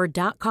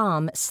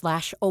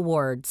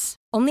jdpower.com/awards.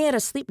 Only at a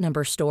Sleep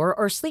Number store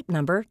or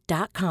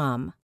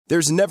sleepnumber.com.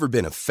 There's never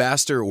been a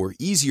faster or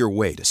easier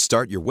way to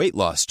start your weight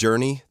loss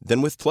journey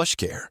than with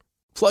PlushCare.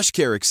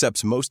 PlushCare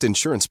accepts most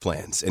insurance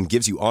plans and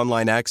gives you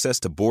online access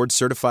to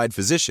board-certified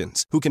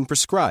physicians who can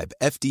prescribe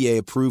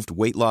FDA-approved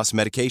weight loss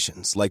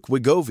medications like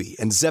Wegovy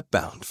and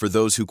Zepbound for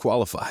those who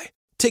qualify.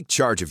 Take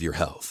charge of your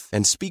health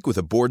and speak with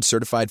a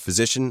board-certified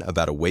physician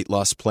about a weight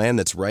loss plan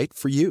that's right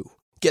for you.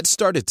 Get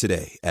started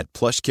today at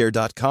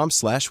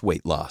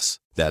plushcare.com/weightloss.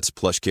 That's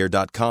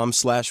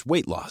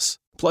plushcare.com/weightloss.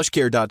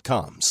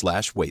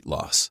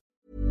 plushcare.com/weightloss.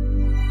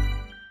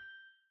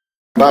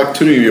 Back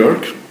to New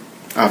York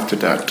after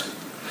that.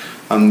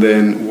 And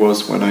then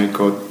was when I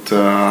got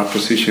a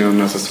position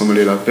as a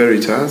sommelier at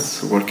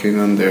Veritas, working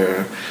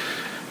under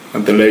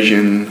the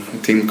legend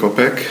Tim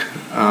Kopeck.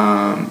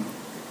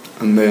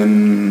 And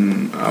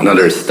then...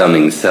 Another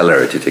stunning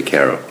cellar to take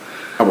care of.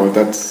 Well,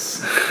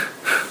 that's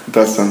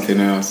something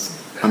else.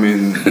 I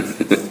mean,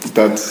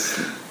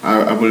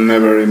 I will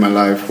never in my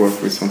life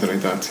work with something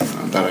like that,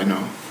 that I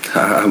know.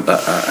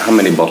 How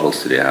many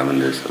bottles do they have in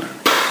this cellar?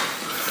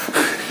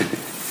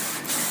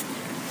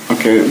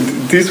 Okay,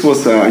 this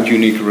was a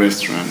unique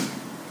restaurant.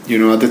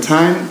 At the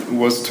time, it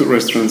was 2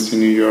 restaurants in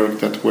New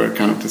York that were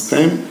kind of the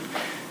same,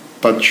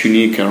 but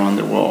unique around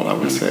the world, I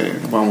would say.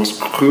 One was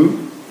Cru,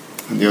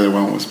 and the other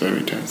one was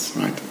Veritas,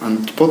 right?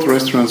 And both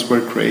restaurants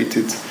were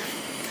created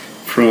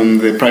from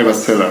the private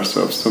cellars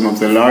of some of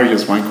the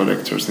largest wine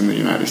collectors in the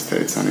United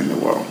States and in the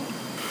world.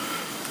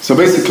 So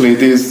basically,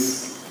 these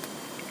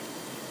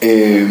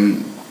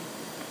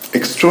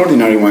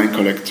extraordinary wine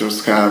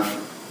collectors have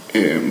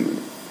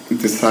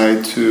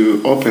decided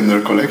to open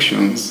their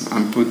collections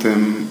and put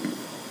them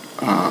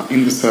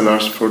in the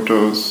cellars for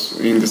those,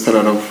 in the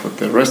cellar of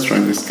the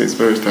restaurant, in this case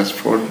Veritas,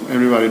 for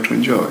everybody to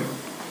enjoy.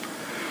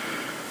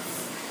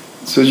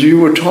 So you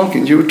were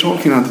talking at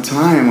the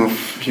time of,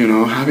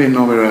 having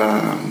over,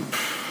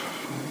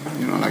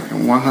 like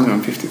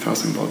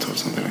 150,000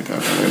 bottles, something like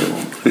that,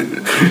 available.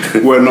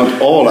 Were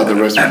not all at the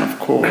restaurant, of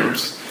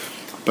course,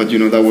 but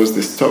that was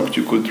the stock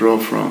you could draw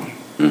from.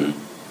 Mm-hmm.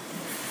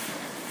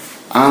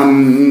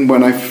 And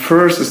when I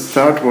first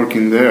started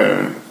working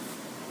there,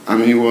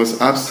 it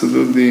was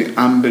absolutely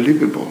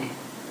unbelievable.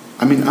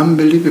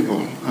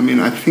 Unbelievable.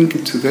 I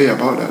think today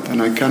about that,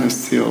 and I kind of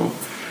still,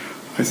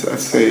 I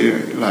say,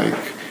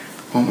 like,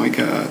 oh my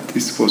God,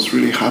 this was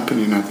really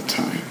happening at the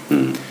time.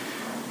 Mm.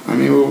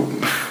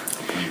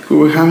 We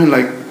were having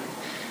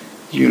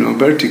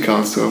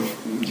verticals of,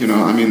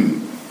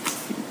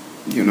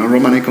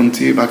 Romanée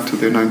Conti back to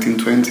the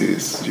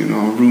 1920s,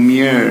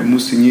 Roumier,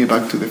 Moussigny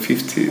back to the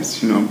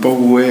 50s,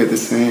 Beauvais the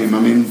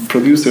same.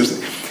 Producers,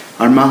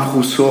 Armand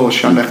Rousseau,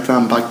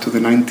 Chambertin back to the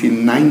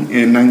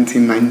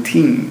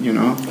 1919,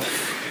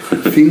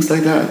 things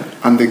like that.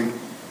 And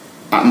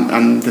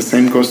the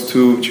same goes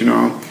to,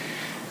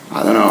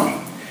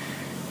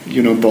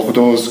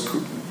 Bordeaux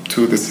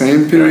to the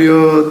same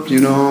period,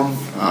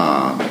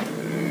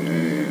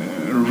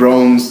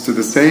 Rhones to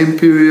the same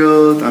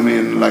period.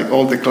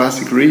 All the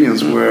classic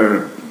regions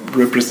were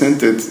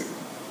represented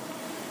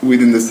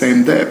within the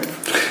same depth.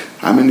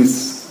 I mean,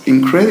 it's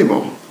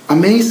incredible,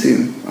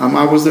 amazing.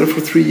 I was there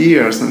for 3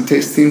 years and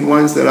tasting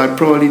wines that I'm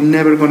probably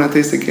never gonna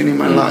taste again in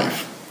my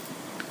life,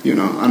 you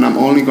know, and I'm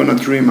only gonna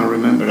dream and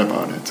remember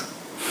about it.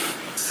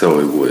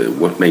 So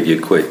what made you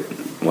quit?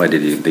 Why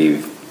did you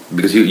leave?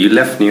 Because you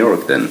left New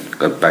York then,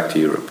 got back to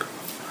Europe.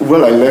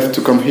 Well, I left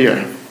to come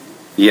here.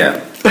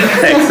 Yeah,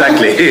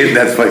 exactly.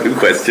 That's my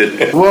question.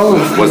 Well,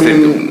 was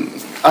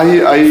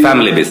I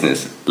family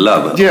business,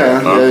 love?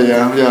 Yeah.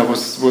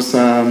 Was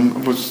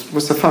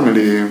a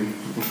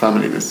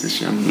family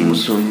decision. It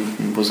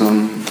was a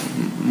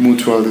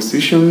mutual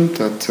decision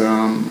that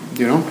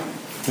you know,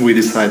 we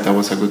decided that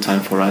was a good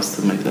time for us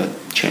to make that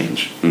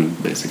change,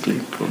 basically.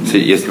 So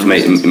just to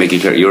make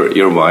it clear,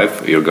 your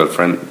wife, your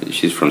girlfriend,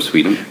 she's from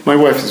Sweden? My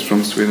wife is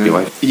from Sweden. Your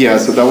wife? Yeah,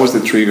 so that was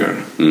the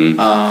trigger.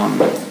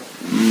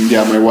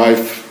 My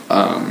wife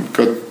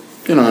got,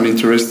 you know,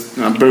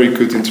 a very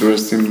good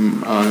interest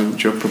in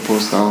job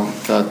proposal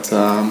that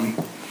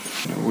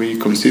we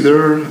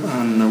consider,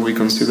 and we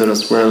consider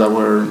as well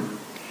our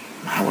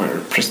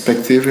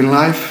perspective in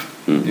life.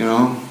 You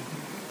know,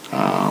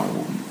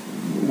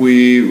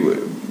 we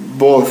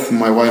both,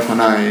 my wife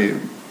and I,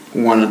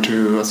 wanted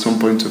to at some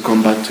point to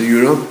come back to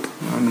Europe,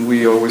 and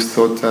we always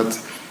thought that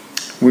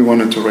we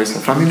wanted to raise a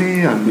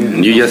family.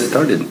 And you just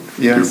started.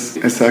 Yes,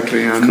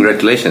 exactly. And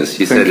congratulations!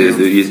 You said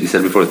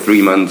before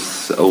 3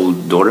 months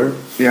old daughter.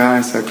 Yeah,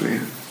 exactly.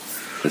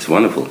 That's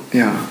wonderful.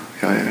 Yeah.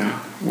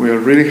 We are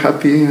really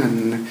happy,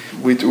 and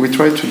we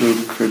try to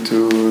look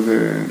to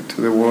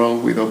the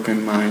world with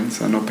open minds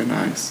and open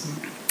eyes,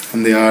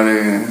 and they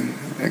are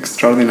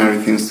extraordinary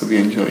things to be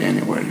enjoying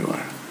anywhere you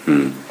are.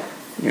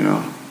 You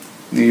know,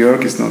 New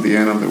York is not the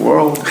end of the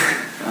world,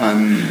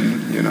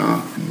 and you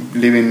know,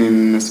 living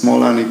in a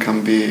small island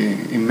can be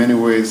in many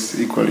ways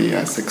equally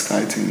as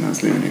exciting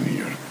as living in New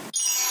York.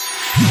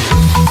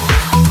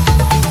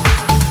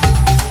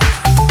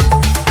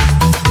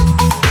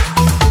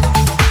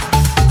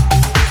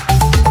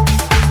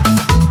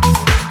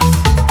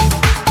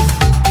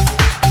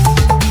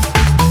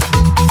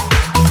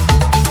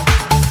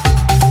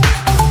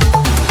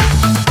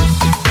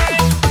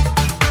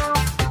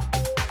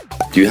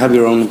 Do you have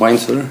your own wine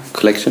cellar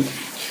collection?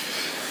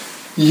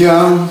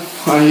 Yeah,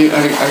 I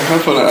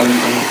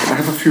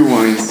have a few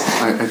wines.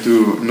 I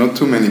do, not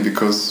too many,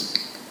 because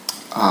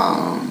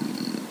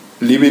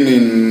living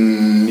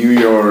in New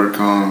York,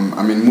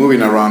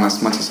 moving around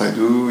as much as I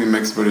do, it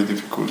makes it very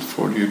difficult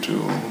for you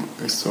to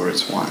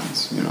storage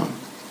wines, you know.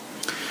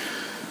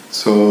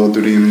 So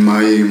during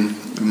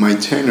my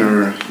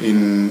tenure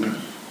in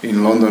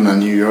London and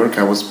New York,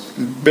 I was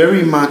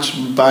very much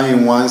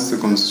buying wines to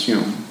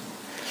consume.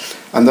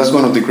 And that's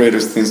one of the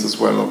greatest things as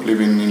well of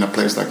living in a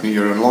place like New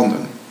York and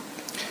London.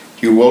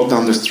 You walk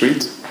down the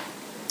street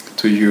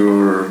to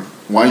your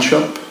wine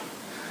shop,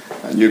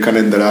 and you can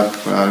end up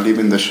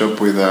leaving the shop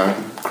with a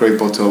great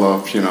bottle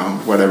of, you know,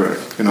 whatever,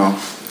 you know,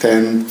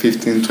 10,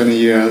 15, 20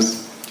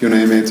 years, you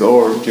name it,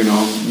 or, you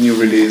know, new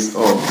release.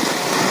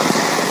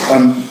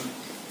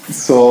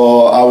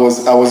 So I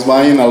was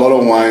buying a lot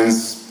of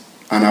wines,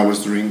 and I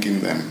was drinking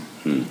them.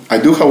 I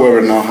do, however,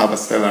 now have a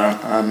cellar,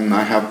 and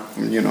I have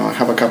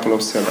a couple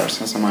of cellars,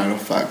 as a matter of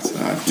fact.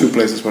 2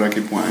 places where I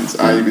keep wines.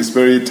 It's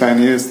very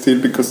tiny still,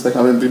 because I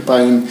haven't been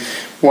buying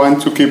wine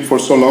to keep for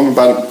so long,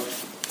 but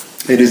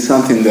it is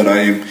something that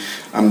I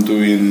am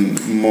doing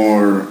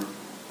more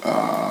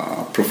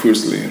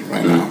profusely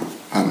right now.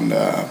 And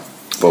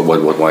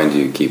what wine do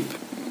you keep?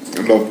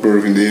 I love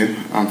Burgundy.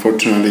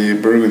 Unfortunately,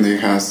 Burgundy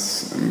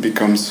has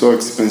become so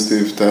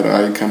expensive that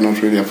I cannot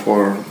really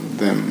afford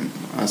them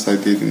as I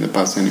did in the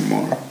past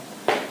anymore.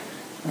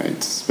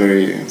 It's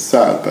very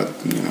sad, but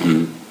you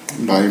know,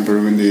 buying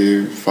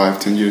Burgundy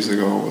 5-10 years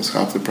ago was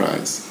half the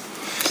price,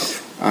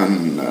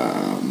 and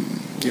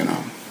you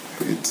know,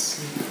 it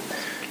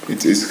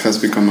has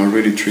become a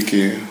really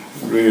tricky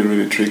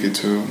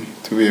to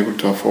be able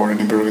to afford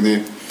any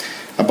Burgundy.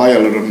 I buy a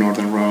lot of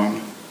Northern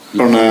Rhone,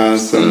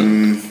 Cornas,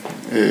 and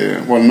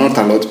well, not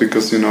a lot,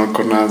 because you know,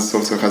 Cornas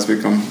also has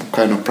become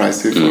kind of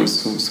pricey for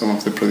some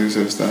of the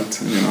producers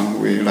that, you know,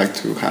 we like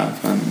to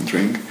have and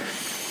drink.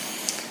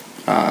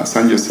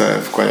 San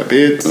Josef quite a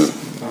bit.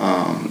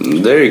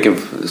 There you can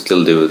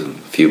still do a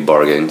few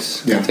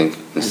bargains, yeah, I think.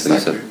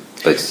 Exactly.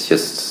 But it's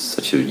just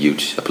such a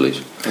huge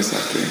appellation.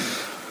 Exactly.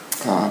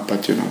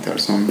 But you know, there are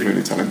some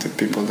really talented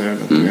people there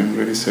that can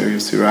really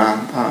serious Syrah.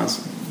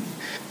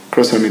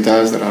 Cross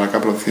Hermitage, there are a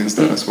couple of things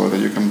there as well that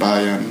you can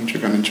buy and you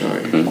can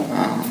enjoy.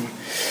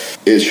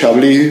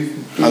 Chablis,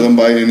 I don't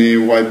buy any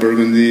white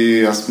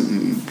Burgundy. I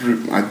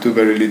do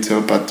very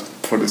little, but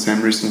for the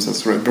same reasons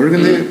as red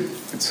Burgundy.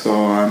 So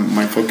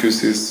my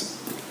focus is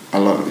a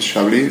lot of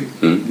Chablis,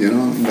 you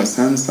know, in that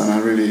sense, and I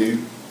really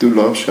do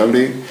love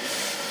Chablis.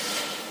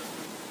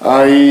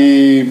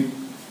 I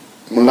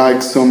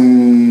like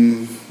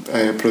some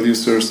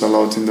producers a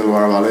lot in the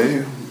Loire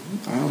Valley.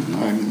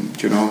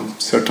 You know,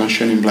 certain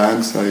Chenin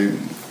Blancs I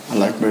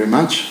like very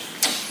much.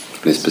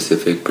 Any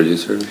specific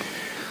producer?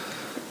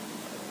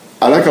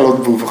 I like a lot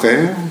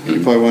Vouvray,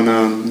 if I want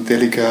a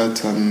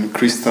delicate and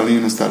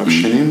crystalline style of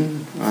Chenin.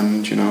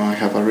 And, you know, I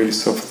have a really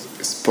soft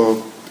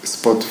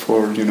spot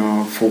for,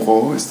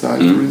 Fourreau style,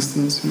 for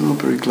instance,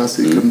 very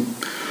classic.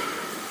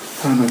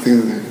 And I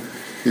think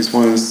his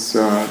one is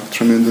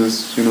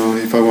tremendous.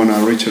 If I want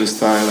a richer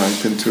style, I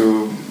tend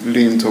to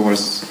lean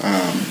towards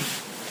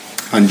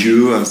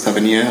Anjou and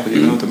Savenier,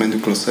 Domaine du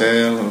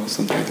Clossel or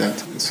something like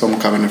that. Some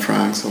Cabernet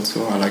Francs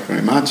also I like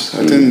very much.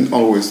 I didn't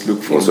always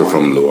look for also one.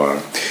 From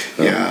Loire.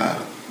 Yeah,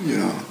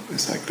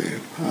 exactly.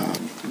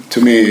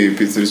 To me,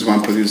 if there's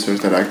one producer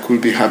that I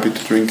could be happy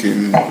to drink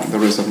in the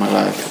rest of my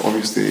life,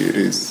 obviously it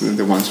is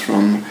the ones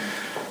from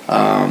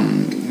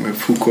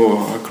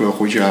Foucault, Clos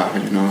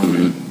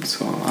Rouillard,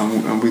 so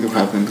and we do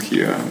have them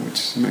here,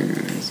 which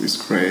is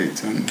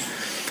great. And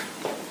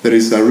there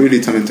is a really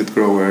talented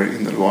grower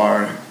in the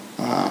Loire,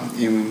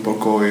 in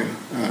Bourgogne,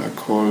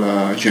 called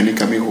Yannick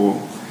Amirault,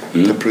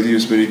 that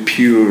produce very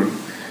pure,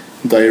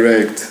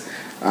 direct,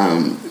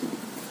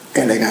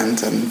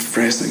 elegant and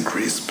fresh and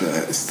crisp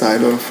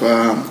style of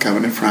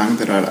Cabernet Franc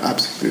that are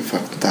absolutely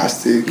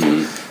fantastic.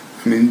 I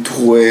mean,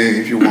 Drouet,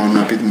 if you want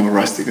a bit more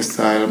rustic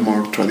style,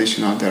 more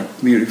traditional, they're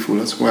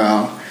beautiful as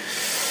well.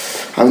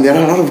 I mean, there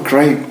are a lot of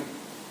great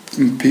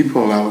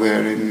people out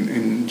there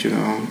in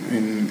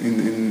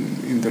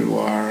the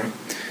Loire.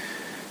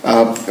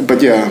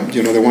 But yeah,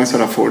 the ones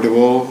that are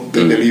affordable,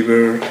 they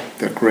deliver,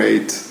 they're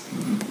great.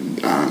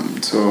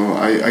 So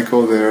I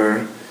go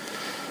there.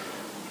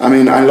 I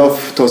mean, I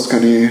love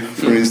Tuscany,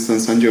 for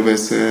instance,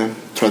 Sangiovese,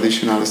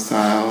 traditional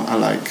style. I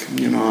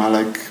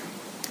like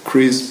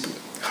crisp,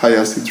 high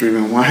acid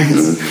driven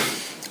wines,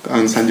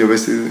 and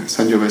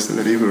Sangiovese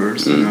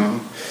delivers.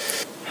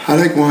 I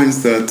like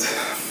wines that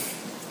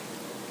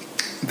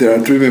they are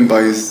driven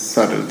by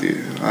subtlety.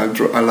 I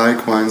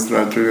like wines that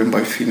are driven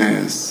by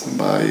finesse,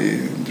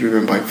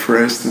 driven by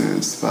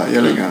freshness, by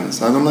elegance.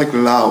 I don't like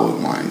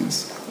loud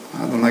wines.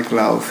 I don't like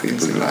loud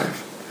things in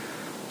life.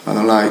 I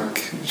don't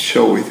like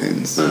showy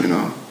things, And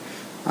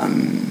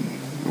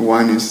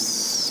wine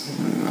is,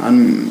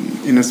 and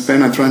in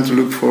Spain, I'm trying to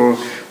look for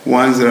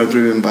wines that are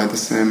driven by the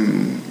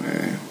same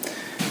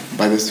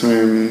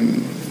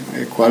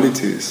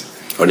qualities.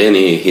 Are there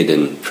any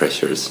hidden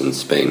treasures in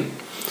Spain,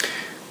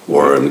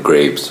 or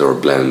grapes, or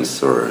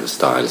blends, or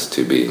styles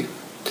to be?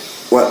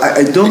 Well,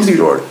 I don't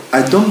explored?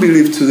 I don't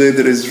believe today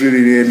there is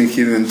really any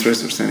hidden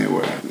treasures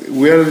anywhere.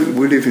 We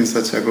live in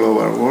such a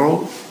global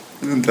world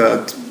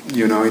that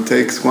it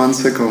takes 1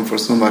 second for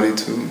somebody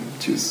to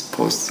just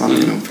post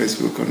something on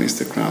Facebook or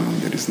Instagram,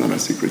 and there is not a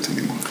secret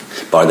anymore.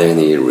 Are there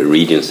any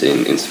regions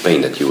in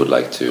Spain that you would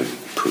like to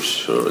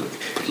push or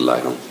put a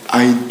light on?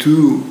 I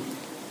do,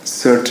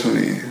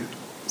 certainly.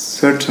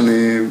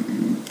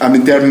 I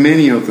mean, there are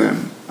many of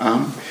them,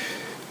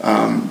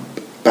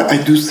 but I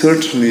do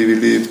certainly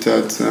believe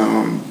that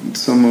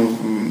some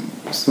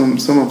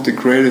of the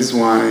greatest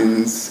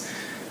wines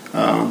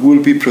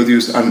will be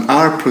produced and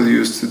are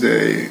produced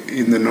today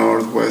in the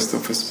northwest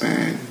of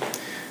Spain.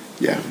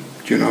 Yeah,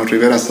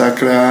 Ribera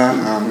Sacra,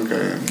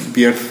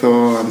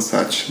 Bierzo and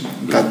such.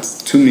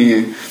 That's, to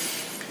me,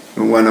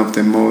 one of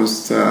the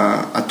most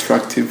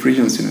attractive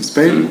regions in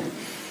Spain.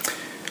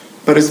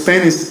 But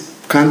Spain is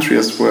a country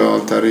as well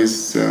that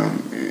is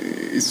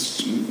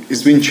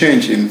been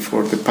changing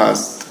for the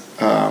past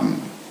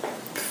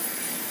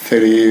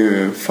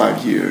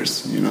 35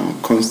 years,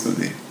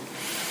 constantly.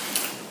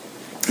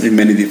 In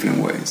many different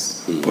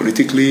ways,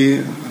 politically,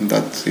 and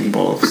that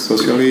involves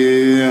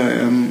socially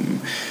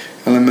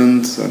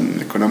elements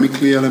and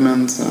economically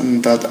elements,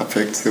 and that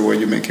affects the way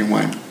you're making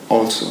wine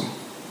also.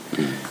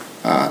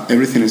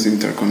 Everything is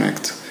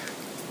interconnected.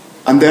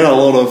 And there are a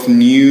lot of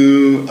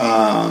new,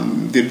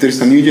 there's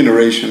a new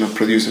generation of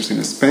producers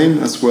in Spain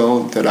as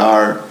well that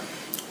are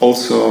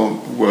also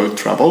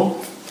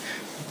well-traveled,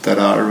 that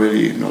are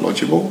really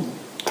knowledgeable,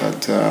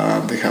 that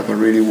they have a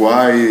really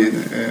wide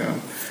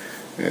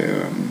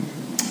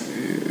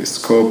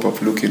scope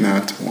of looking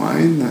at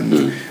wine,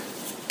 and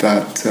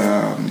that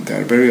they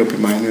are very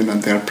open-minded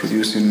and they are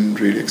producing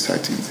really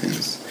exciting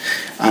things.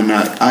 And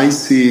I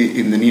see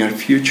in the near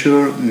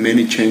future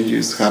many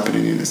changes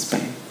happening in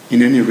Spain,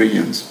 in any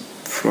regions,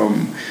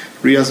 from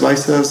Rías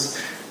Baixas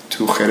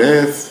to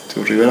Jerez,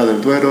 to Ribera del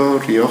Duero,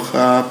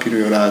 Rioja,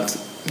 Priorat,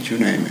 you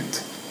name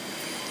it.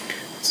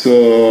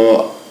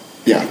 So,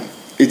 yeah,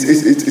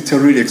 it's a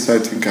really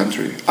exciting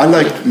country. I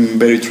like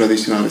very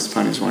traditional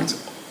Spanish wines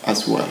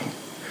as well.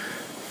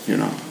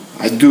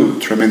 I do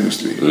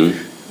tremendously.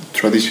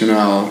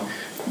 Traditional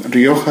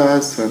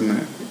Riojas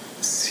and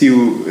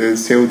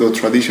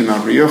pseudo-traditional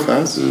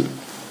Riojas,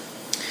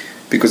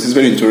 because it's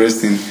very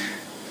interesting.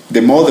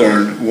 The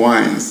modern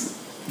wines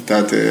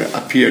that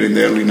appeared in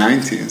the early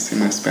 90s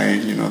in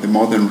Spain, the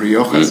modern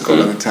Riojas called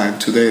at the time,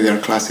 today they're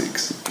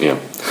classics. Yeah.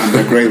 And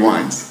they're great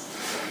wines.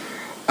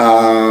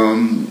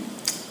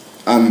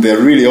 And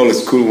they're really old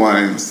school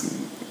wines.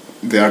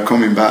 They are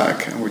coming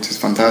back, which is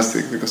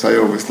fantastic because I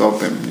always love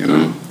them,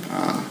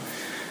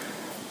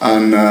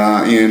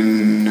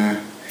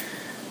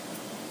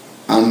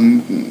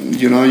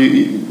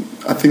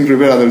 I think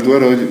Ribera del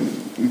Duero,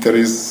 there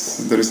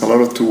is a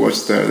lot to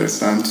watch there. There's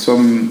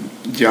some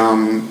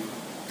young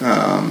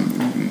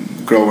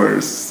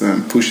growers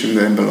pushing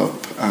the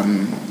envelope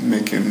and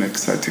making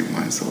exciting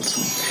wines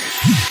also.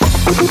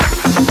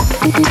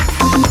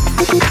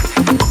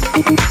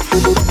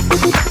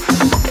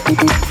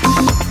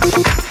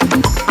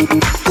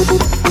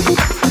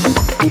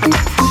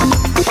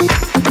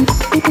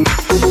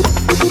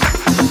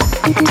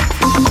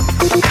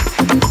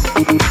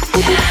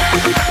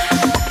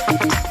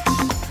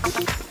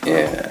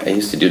 I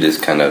used to do this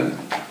kind of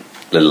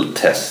little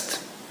test.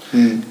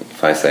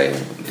 If I say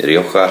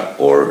Rioja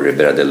or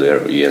Ribera del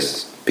Duero, you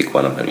just pick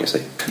one of them, you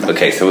say.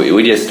 Okay, so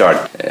we just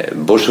start.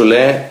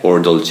 Beaujolais or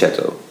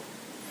Dolcetto?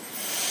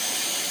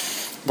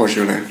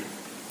 Beaujolais.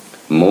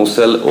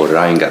 Mosel or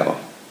Rheingau?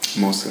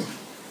 Mosel.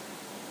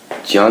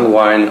 Young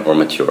wine or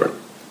mature?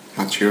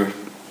 Mature.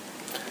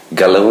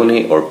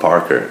 Galloni or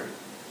Parker?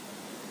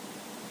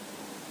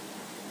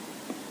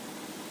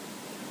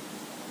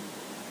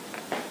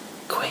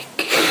 Quick.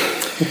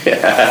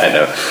 Yeah, I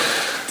know.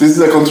 This is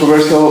a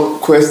controversial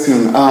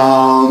question.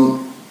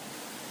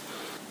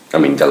 I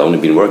mean, Galloni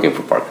been working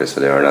for Parker, so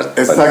they are not.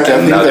 Exactly.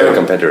 But now they're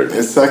competitors.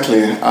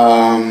 Exactly.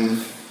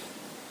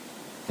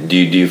 Do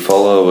you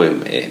follow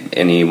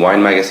any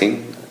wine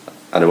magazine?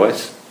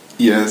 Otherwise?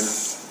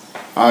 Yes,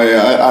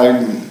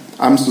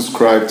 I'm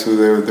subscribed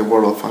to the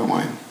World of Fine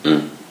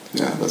Wine.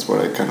 Yeah, that's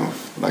what I kind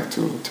of like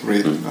to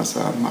read as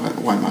a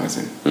wine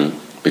magazine.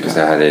 Because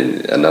I had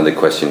another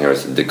question here: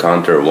 is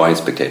Decanter or Wine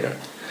Spectator?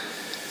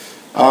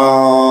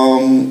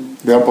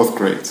 They are both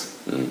great.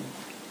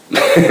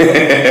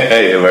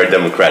 You're very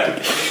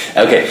democratic.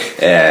 Okay,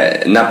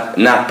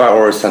 Napa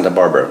or Santa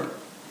Barbara?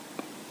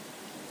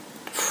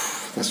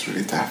 That's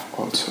really tough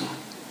also.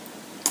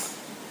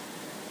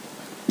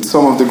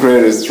 Some of the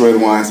greatest red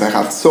wines I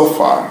had so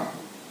far,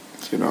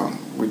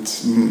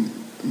 which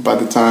by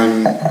the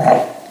time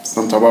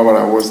Santa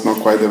Barbara was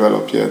not quite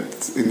developed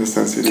yet in the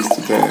sense it is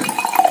today,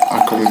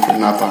 are coming from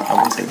Napa.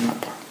 I would say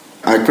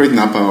Napa. Great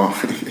Napa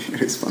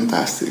is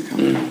fantastic.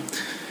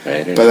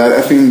 Right. But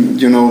I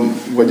think,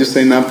 when you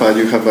say Napa,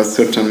 you have a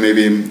certain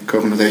maybe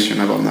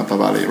connotation about Napa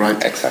Valley,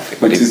 right? Exactly.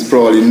 Which is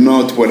probably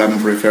not what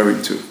I'm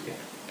referring to.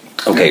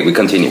 Okay, we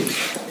continue.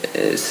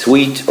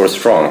 Sweet or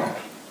strong?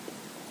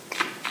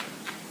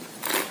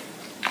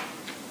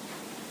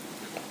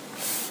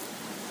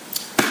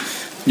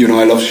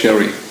 I love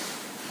sherry.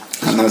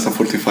 And that's a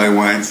fortified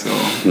wine, so...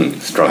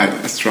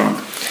 Strong.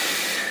 Strong.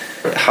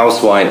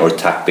 House wine or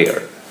tap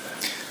beer?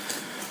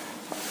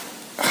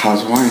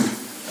 House wine.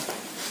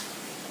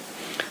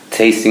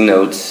 Tasting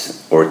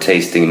notes or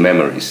tasting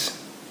memories?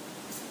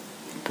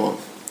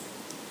 Both.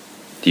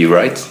 Do you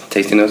write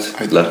tasting notes?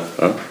 I do.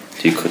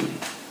 Do you couldn't?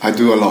 I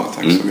do a lot,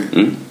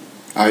 actually.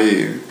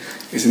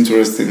 It's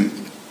interesting.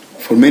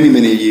 For many,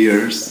 many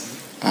years,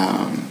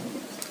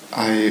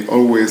 I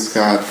always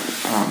had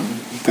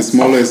the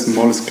smallest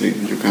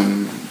moleskine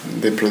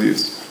they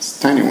produce. It's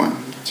a tiny one,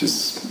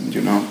 just,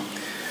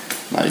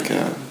 like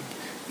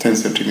 10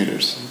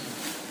 centimeters.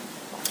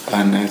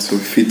 And so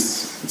it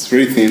fits, it's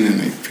very thin and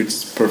it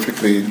fits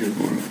perfectly in your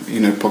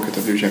inner pocket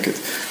of your jacket.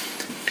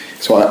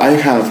 So I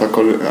have a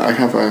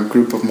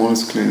group of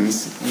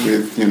moleskines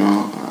with,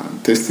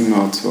 tasting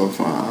notes of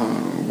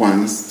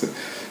wines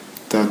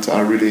that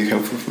are really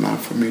helpful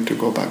for me to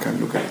go back and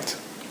look at it.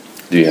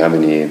 Do you have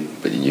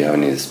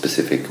any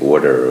specific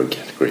order or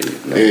category?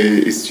 No?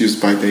 It's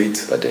used by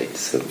date. By date,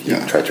 so you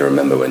try to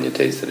remember when you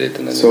tasted it,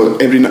 and then. So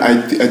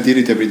I did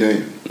it every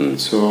day.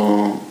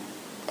 So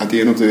at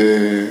the end of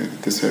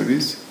the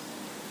service,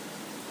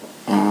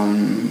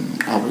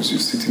 I was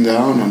just sitting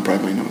down and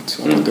write my notes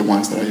about the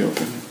wines that I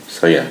opened.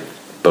 So yeah,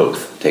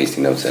 both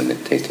tasting notes and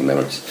tasting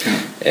memories.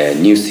 Yeah.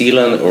 New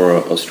Zealand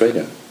or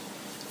Australia?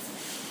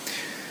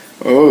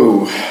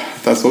 Oh,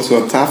 that's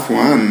also a tough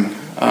one.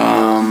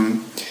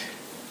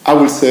 I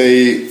would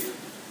say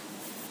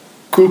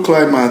cool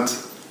climate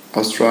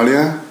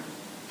Australia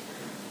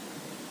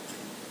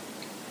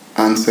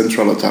and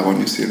Central Ottawa,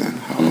 New Zealand.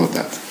 How about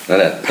that?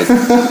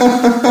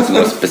 That's a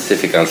more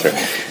specific answer.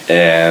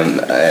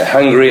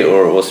 Hungary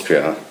or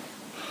Austria?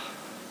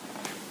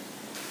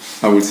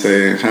 I would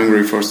say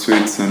Hungary for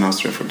sweets and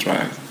Austria for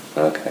dry.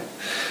 Okay.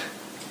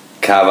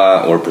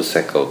 Cava or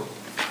Prosecco?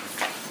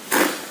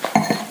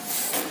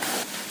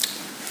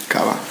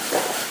 Cava.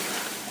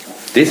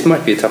 This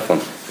might be a tough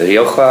one.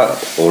 Rioja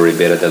or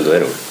Ribera del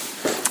Duero?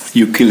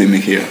 You're killing me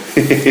here.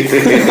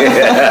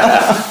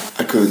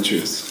 I couldn't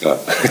choose.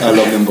 I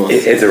love them both.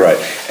 It's alright.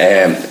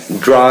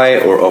 Dry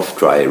or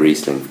off-dry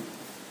Riesling?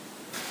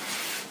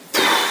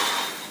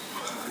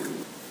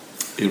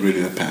 It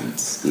really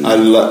depends.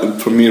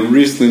 For me,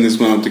 Riesling is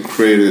one of the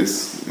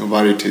greatest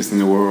varieties in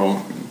the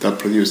world that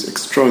produce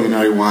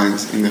extraordinary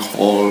wines in the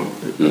whole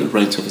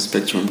range of the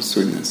spectrum of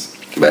sweetness.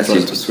 Dry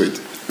to sweet.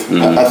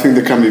 I think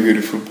they can be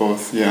beautiful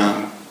both,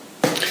 yeah.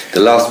 The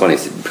last one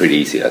is pretty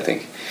easy, I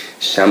think.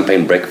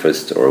 Champagne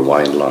breakfast or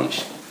wine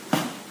lunch?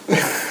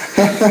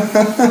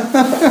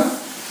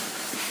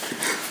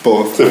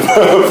 Both.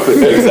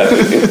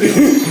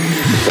 Exactly.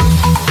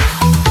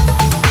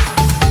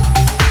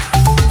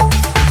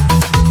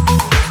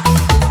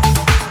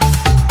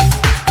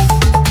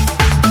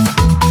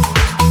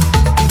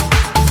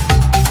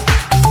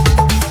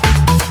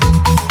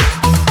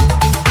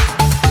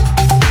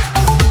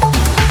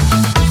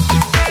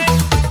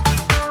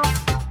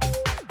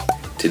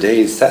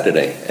 Today is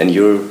Saturday, and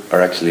you are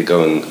actually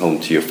going home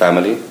to your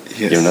family.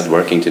 Yes. You're not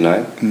working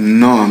tonight?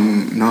 No,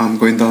 I'm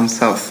going down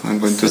south. I'm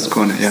going to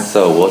Skåne, yeah.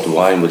 So what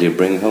wine will you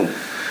bring home?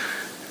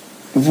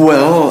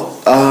 Well,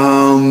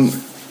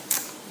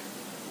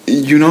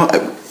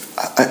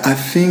 I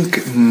think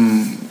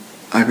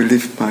I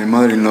believe my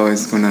mother-in-law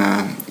is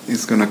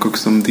gonna cook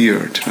some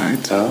deer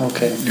tonight. Oh,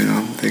 okay.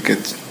 They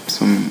get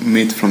some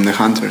meat from the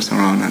hunters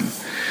around, and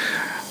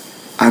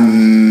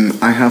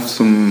I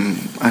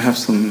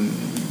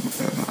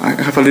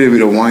have a little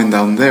bit of wine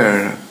down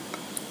there,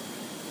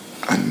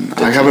 and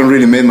I haven't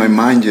really made my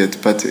mind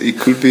yet. But it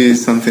could be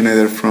something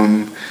either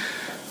from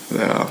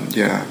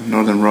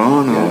Northern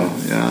Rhone, or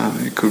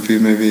it could be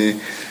maybe.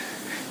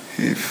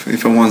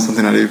 If I want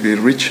something a little bit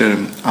richer,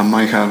 I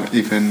might have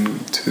even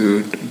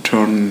to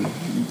turn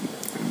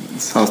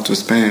south to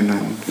Spain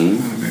and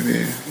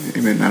maybe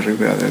even a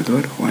Ribera del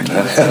Duero. Why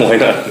not? Why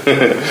not?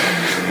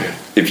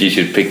 If you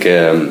should pick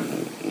a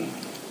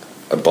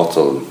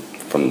bottle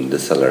from the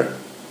cellar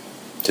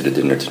to the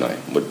dinner tonight,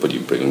 what would you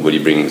bring? Would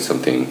you bring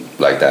something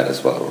like that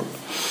as well? Or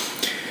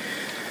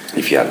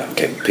if you had,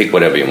 pick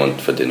whatever you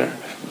want for dinner.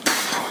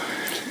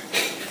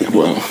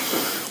 Well,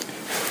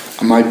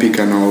 I might pick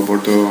an old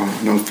Bordeaux,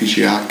 an old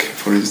Figeac,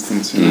 for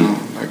instance,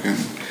 like an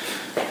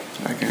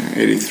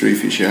 83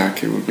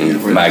 Figeac. It would be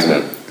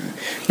Magnum.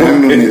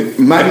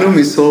 Magnum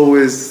is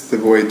always the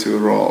way to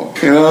roll.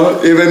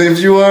 Even if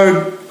you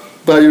are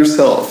by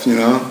yourself,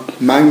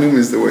 Magnum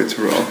is the way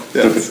to roll.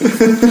 Yes.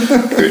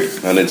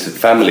 Good. And it's a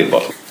family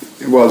bottle.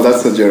 Well,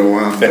 that's a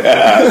Jeroen.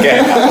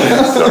 Okay.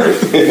 Sorry.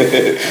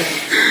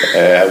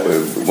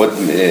 What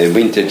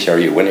vintage are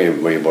you? When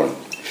were you born?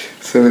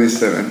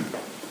 77.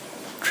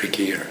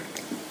 Tricky year.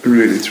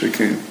 Really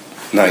tricky.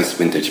 Nice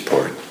vintage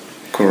port.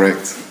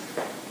 Correct.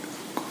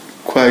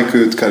 Quite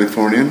good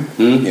Californian.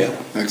 Yeah.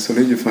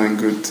 Actually, you find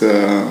good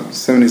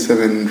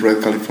 77 red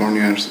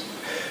Californian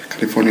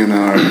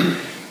are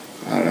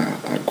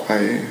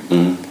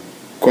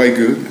quite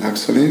good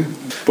actually.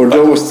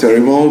 Bordeaux was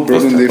terrible.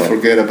 Burgundy,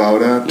 forget about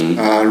that.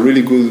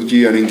 Really good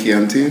year in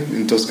Chianti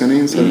in Tuscany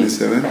in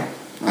 77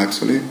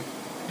 actually.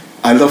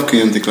 I love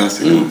Chianti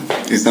Classico.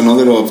 It's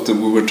another of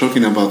we were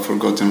talking about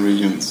forgotten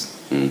regions.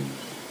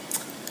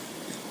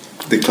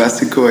 The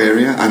Classico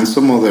area and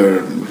some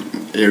other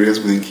areas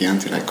within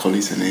Chianti, like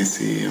Colli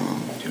Senesi,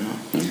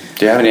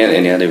 Do you have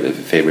any other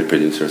favorite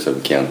producers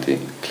of Chianti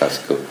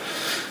Classico?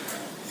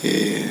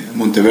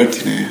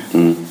 Montevertine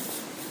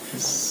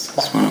is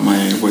one of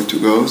my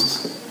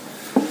way-to-goes.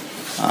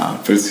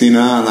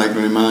 Persina I like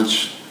very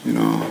much.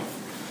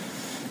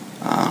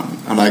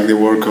 I like the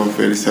work of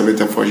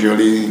Elisabetta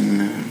Fagioli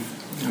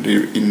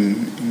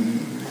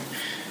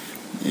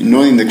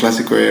not in the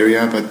Classico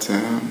area, but a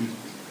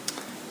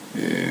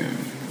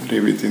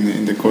little bit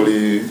in the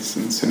Colli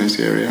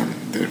Senesi area,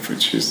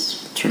 which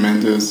is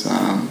tremendous.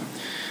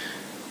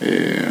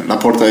 La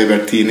Porta dei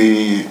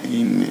Bertini,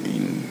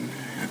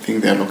 I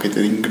think they are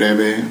located in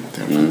Greve.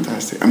 They're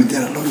fantastic. I mean,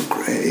 there are a lot of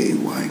great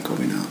wine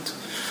coming out.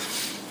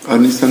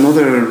 And it's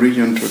another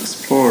region to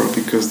explore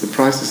because the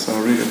prices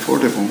are really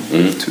affordable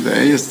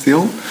today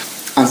still.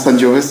 And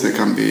Sangiovese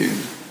can be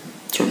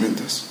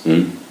tremendous.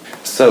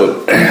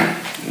 So,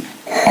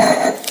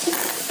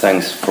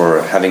 thanks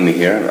for having me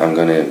here. I'm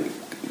going to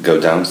go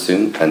down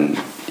soon and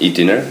eat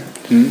dinner.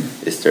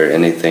 Is there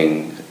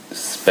anything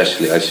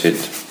especially I should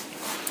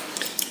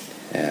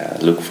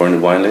look for in the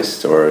wine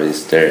list, or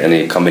is there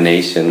any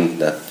combination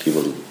that you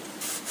will?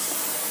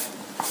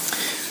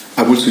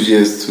 I would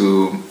suggest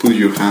to put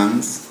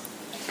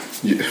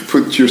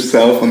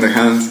yourself on the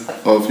hands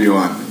of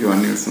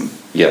Johan Nilsson.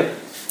 Yeah.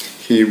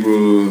 He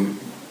will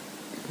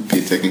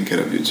be taking care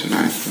of you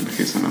tonight.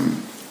 He's a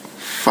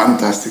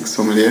fantastic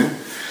sommelier,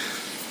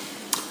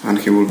 and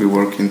he will be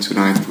working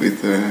tonight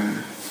with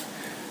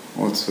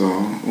also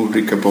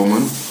Ulrika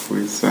Bowman, who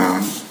is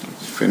a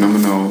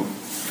phenomenal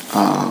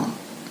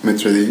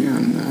maitre d',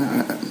 and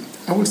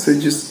I would say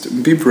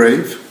just be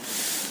brave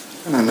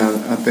and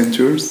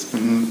adventurous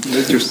and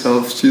let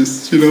yourself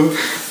just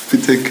be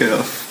taken care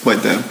of by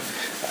them.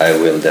 I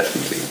will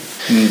definitely.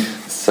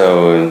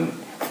 So,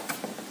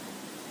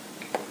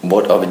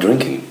 what are we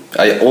drinking?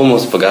 I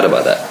almost forgot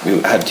about that.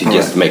 We have to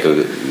just make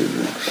a.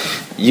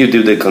 You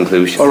do the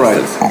conclusion. All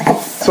right.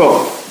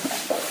 So,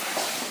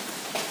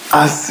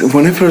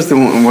 when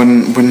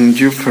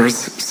you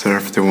first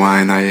served the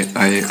wine, I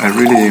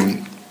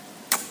really,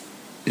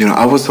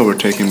 I was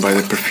overtaken by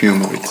the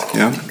perfume of it.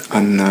 Yeah,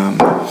 and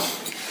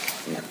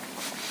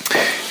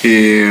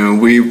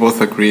we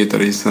both agreed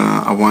that it's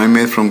a wine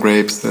made from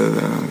grapes that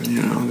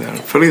they are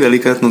fairly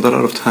delicate, not a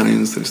lot of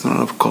tannins, there's not a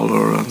lot of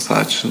color and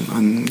such,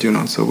 and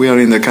so we are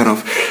in the kind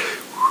of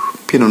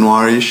Pinot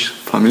Noirish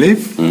family.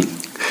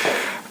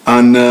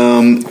 And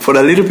for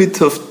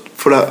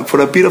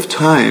a bit of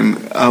time,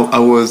 I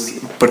was,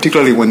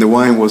 particularly when the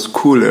wine was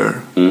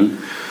cooler,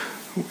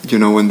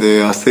 when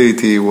the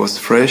acidity was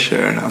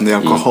fresher and the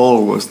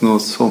alcohol was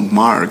not so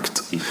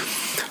marked,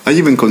 I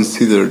even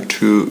considered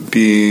to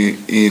be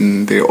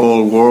in the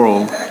old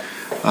world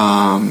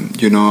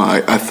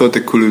I thought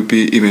it could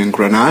be even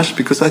Grenache,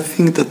 because I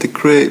think that the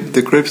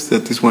grapes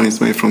that this one is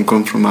made from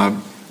come from a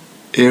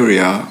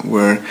area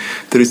where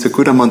there is a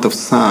good amount of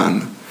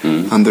sun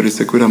and there is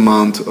a good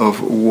amount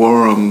of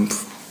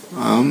warmth.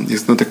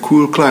 It's not a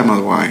cool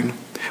climate wine,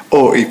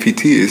 or if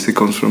it is, it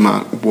comes from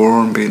a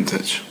warm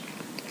vintage.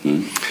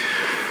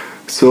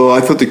 So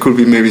I thought it could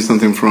be maybe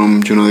something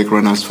from, the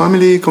Grenache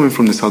family, coming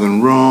from the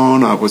southern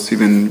Rhone. I was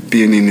even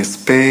being in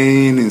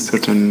Spain, in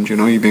certain,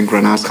 even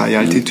Grenache high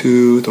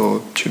altitude,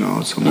 or,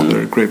 some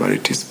other grape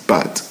varieties.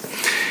 But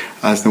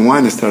as the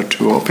wine started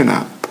to open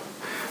up,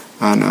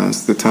 and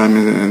as the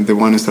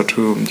wine started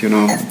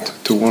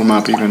to warm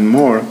up even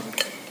more,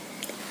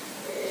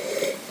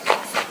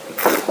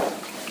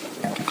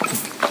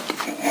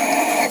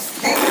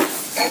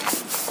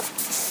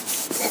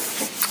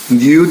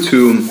 due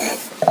to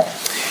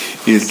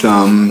its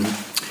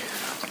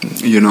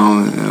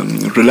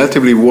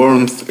relatively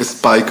warm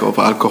spike of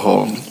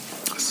alcohol,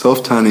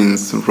 soft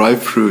tannins, ripe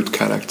fruit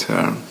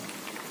character,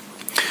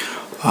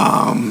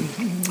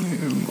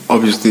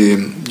 obviously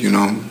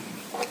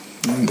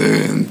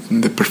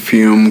the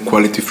perfume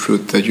quality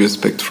fruit that you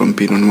expect from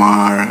Pinot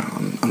Noir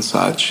and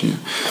such.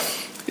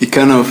 It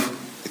kind of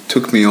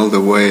took me all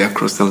the way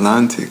across the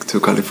Atlantic to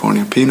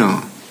California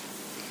Pinot.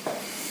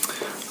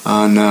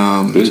 And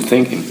good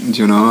thinking.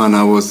 And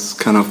I was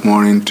kind of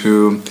more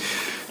into,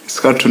 it's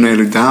hard to nail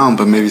it down,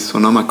 but maybe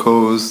Sonoma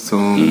Coast,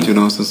 or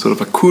some sort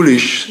of a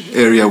coolish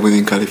area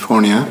within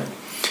California,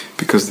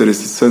 because there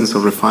is a sense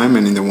of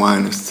refinement in the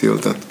wine still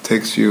that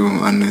takes you,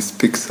 and it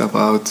speaks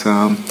about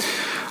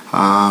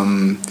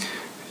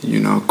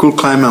cool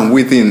climate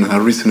within a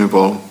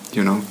reasonable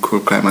cool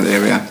climate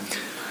area.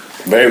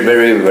 Very,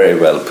 very, very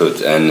well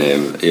put. And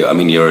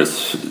your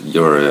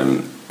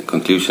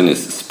conclusion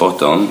is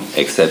spot on,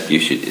 except you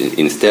should,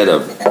 instead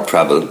of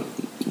travel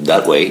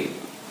that way,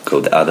 go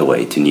the other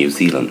way to New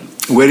Zealand.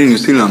 Where in New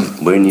Zealand?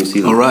 We're in New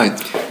Zealand. All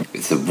right.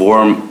 It's a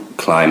warm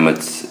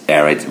climate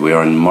area. We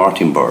are in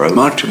Martinborough.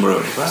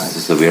 Right.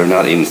 So we are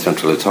not in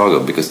Central Otago,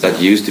 because that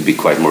used to be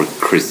quite more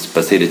crisp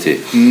acidity.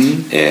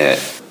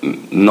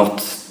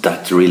 Not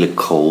that really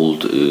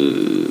cold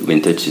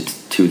vintage. It's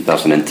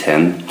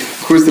 2010.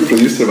 Who is the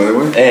producer, by the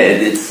way?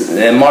 It's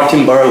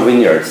Martinborough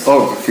Vineyards.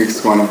 Oh,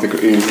 it's one of the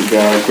great,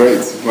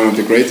 one of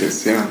the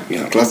greatest.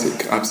 Yeah.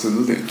 Classic,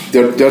 absolutely.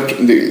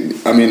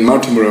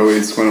 Martinborough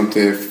is one of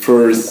the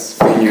first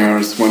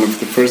vineyards, one of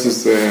the first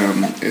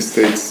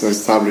estates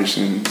established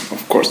in,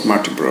 of course,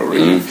 Martinborough.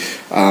 Really.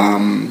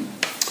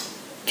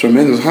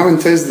 Tremendous. I haven't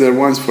tasted their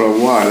wines for a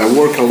while. I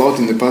work a lot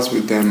in the past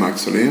with them,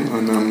 actually,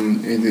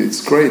 and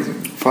it's great,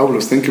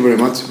 fabulous. Thank you very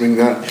much to bring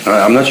that.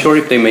 I'm not sure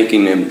if they're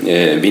making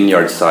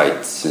vineyard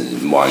sites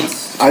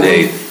wines. I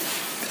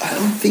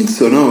don't think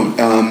so. No,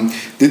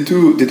 they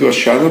do a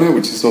Chardonnay,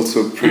 which is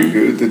also pretty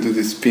good. They do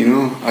this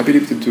Pinot. I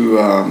believe they do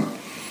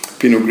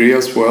Pinot Gris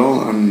as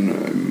well, and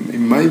it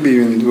might be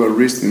even do a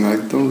Riesling. I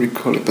don't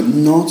recall it, but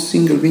not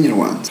single vineyard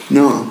ones.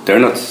 No, they're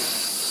not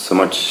so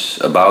much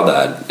about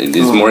that. It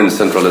is more in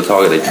Central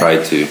Otago. They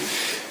try to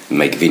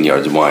make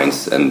vineyard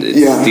wines, and it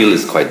still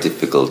is quite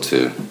difficult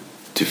to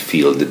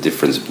feel the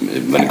difference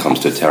when it comes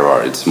to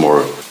terroir. It's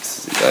more,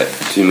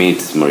 to me,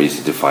 it's more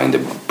easy to find the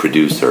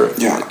producer.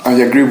 Yeah, I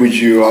agree with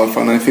you, Alf,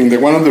 and I think that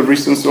one of the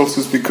reasons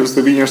also is because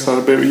the vineyards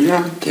are very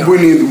young. Yeah. We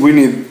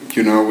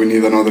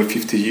need another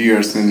 50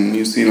 years in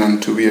New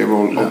Zealand to be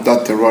able of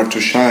that terroir to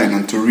shine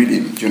and to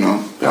really,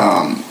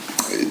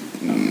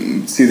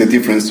 see the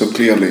difference so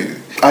clearly.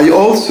 I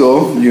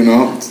also,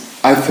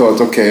 I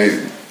thought,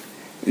 okay,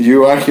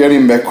 you are here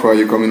in Växjö,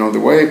 you're coming all the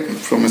way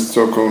from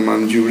Stockholm,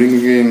 and you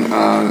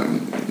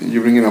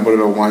bring in a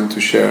bottle of wine to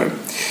share.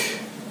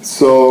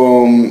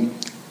 So,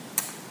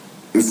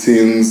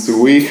 since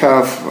we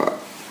have,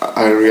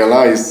 I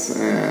realized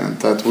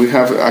that we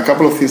have a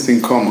couple of things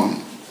in common.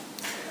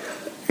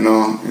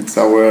 It's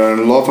our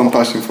love and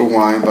passion for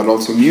wine, but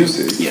also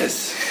music.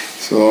 Yes.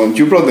 So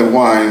you brought the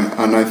wine,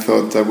 and I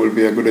thought that would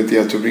be a good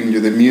idea to bring you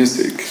the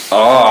music.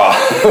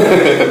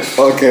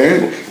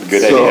 Okay.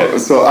 Good idea.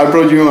 So I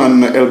brought you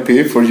an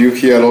LP for you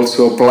here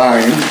also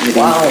playing.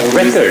 Wow,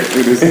 record.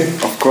 It is,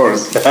 of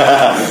course.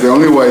 It's the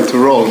only way to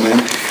roll, man.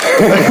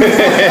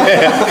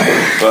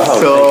 Wow.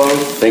 So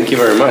thank you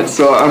very much.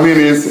 So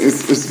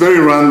it's very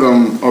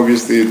random,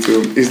 obviously.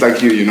 It's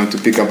like you to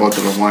pick a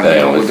bottle of wine.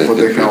 What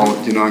the hell,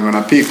 I'm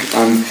gonna pick.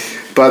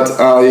 But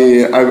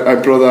I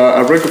brought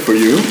a record for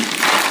you.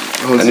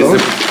 Also. And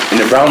it's in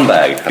a brown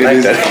bag. I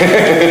like that.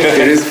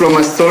 It is from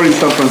a store in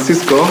San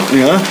Francisco.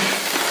 Yeah.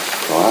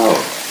 Wow.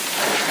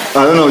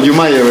 I don't know. You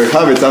might ever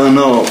have it. I don't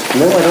know.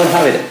 No, I don't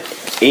have it.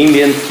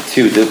 Ambient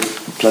 2, the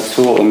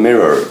Plateau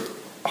Mirror,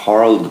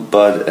 Harold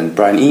Budd and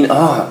Brian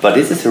Eno. But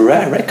this is a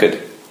rare record.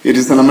 It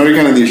is an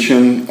American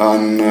edition,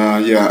 and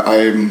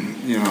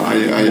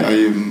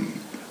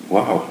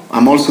Wow.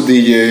 I'm also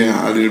DJ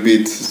a little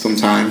bit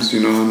sometimes.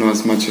 Not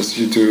as much as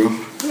you do.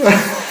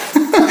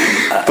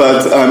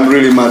 But I'm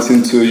really much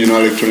into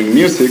electronic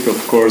music,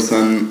 of course,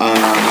 and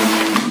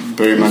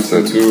very much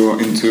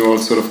into all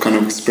sort of kind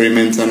of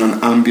experimental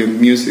and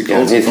ambient music. Yeah,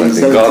 also he's from like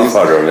the 70s.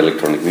 godfather of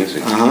electronic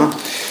music.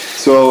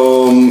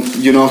 So,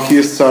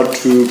 he started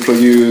to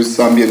produce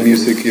ambient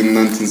music in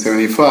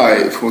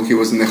 1975 when he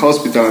was in the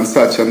hospital and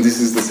such, and this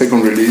is the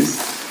second release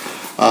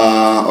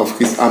of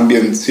his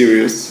ambient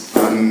series.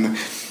 And,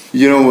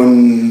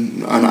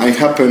 I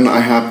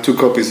have 2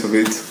 copies of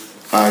it.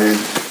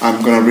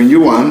 I'm going to bring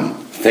you one.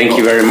 Thank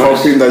you very much.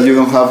 Hoping that you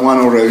don't have one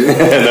already.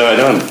 No, I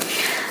don't.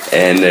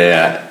 And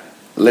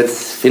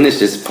let's finish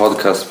this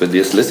podcast with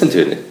just listen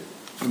to it.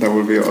 That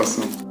would be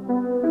awesome.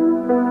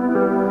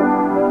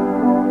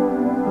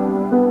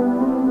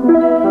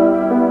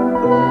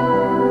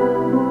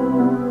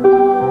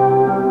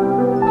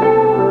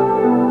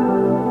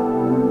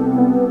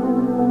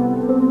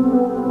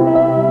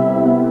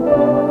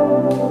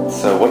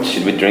 So what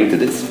should we drink to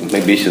this?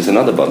 Maybe choose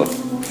another bottle.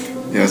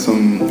 Yeah,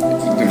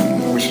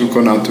 we should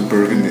go now to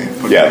Burgundy.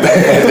 Yeah.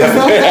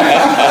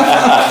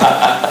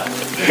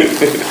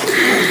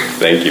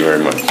 Thank you very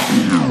much.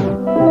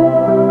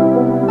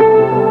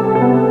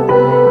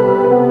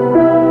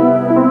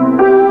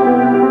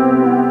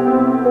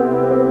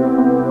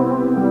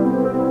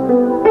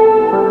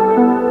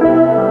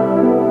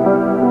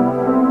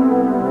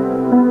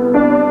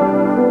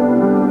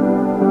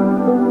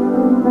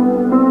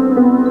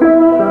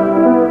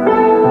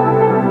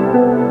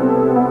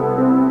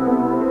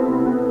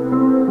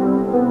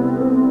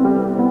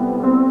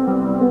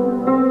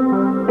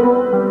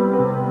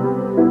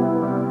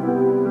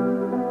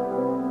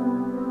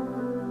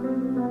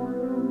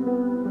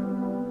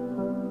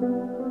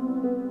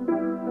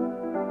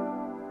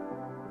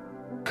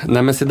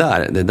 Nej men se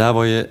där, det där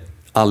var ju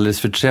alldeles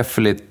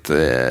förträffligt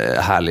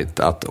härligt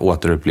att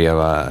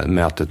återuppleva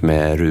mötet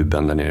med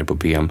Ruben där nere på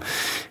PM.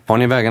 Har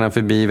ni vägarna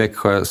förbi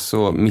Växjö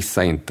så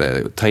missa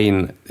inte. Ta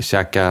in,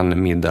 käka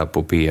en middag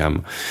på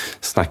PM,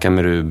 snacka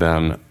med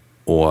Ruben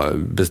och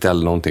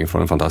beställ någonting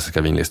från den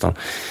fantastiska vinlistan.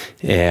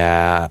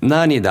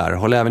 När ni är där,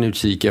 håll även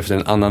utkik efter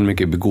en annan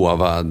mycket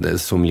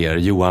begåvad sommelier,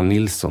 Johan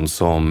Nilsson,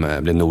 som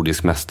blev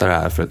nordisk mästare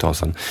här för ett tag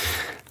sedan.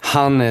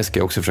 Han ska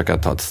jag också försöka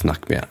ta ett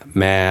snack med.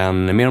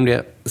 Men mer om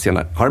det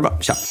senare. Ha det bra.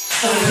 Tja!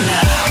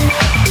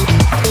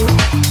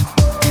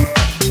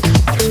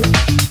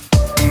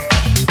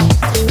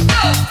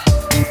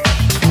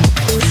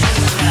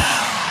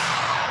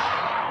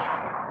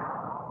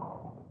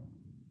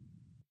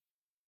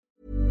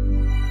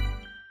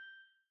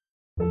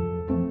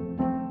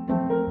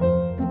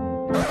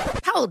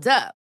 Hold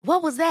up.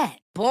 What was that?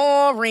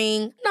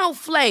 Boring. No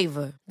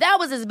flavor. That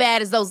was as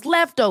bad as those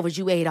leftovers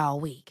you ate all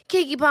week.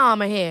 Keke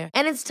Palmer here,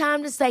 and it's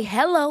time to say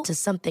hello to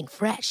something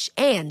fresh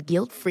and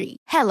guilt-free.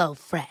 Hello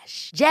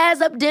Fresh.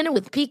 Jazz up dinner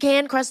with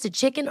pecan-crusted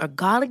chicken or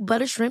garlic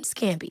butter shrimp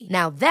scampi.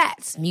 Now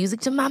that's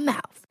music to my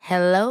mouth.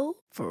 Hello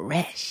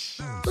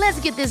Fresh. Let's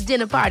get this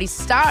dinner party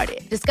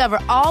started. Discover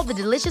all the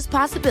delicious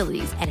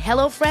possibilities at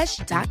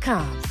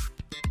hellofresh.com.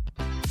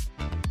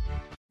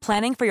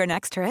 Planning for your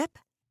next trip?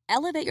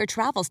 Elevate your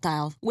travel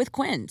style with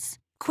Quince.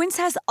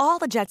 Quince has all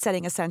the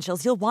jet-setting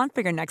essentials you'll want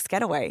for your next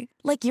getaway,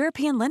 like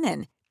European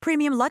linen,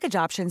 premium luggage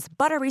options,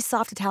 buttery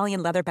soft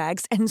Italian leather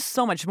bags, and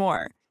so much more.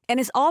 And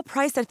is all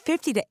priced at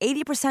 50 to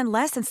 80%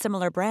 less than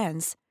similar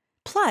brands.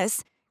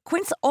 Plus,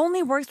 Quince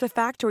only works with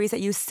factories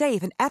that use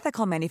safe and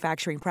ethical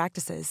manufacturing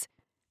practices.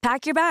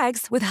 Pack your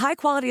bags with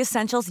high-quality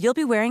essentials you'll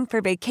be wearing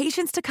for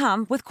vacations to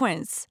come with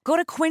Quince. Go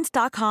to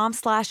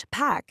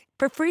quince.com/pack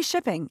for free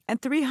shipping and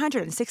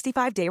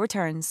 365-day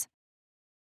returns.